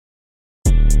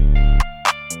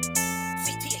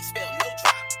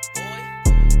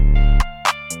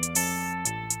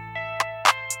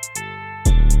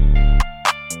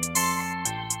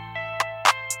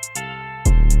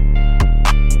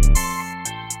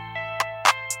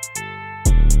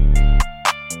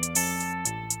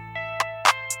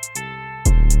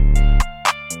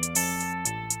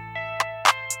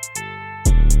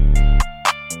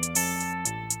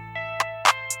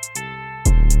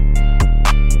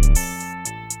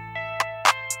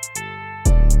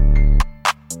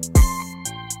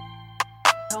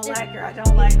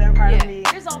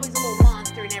 always a little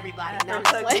monster in everybody. No, I'm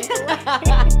just like. I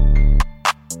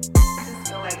just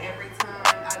feel like every time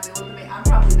I deal with a man, I'm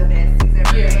probably the best he's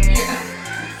ever been.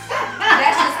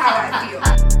 That's just how I feel.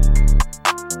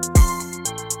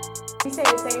 You say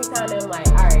the same time, and I'm like,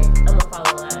 all right, I'm gonna follow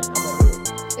the line. I'm gonna do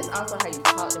it. It's also how you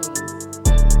talk to me.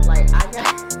 Like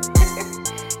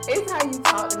it's how you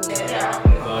talk to me.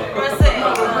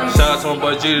 Shout out to my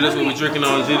boy Jeter. That's what we drinking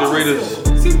on, Jeter Readers.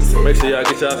 Make sure y'all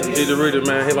get y'all some Jeter Readers,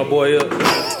 man. Hit my boy up.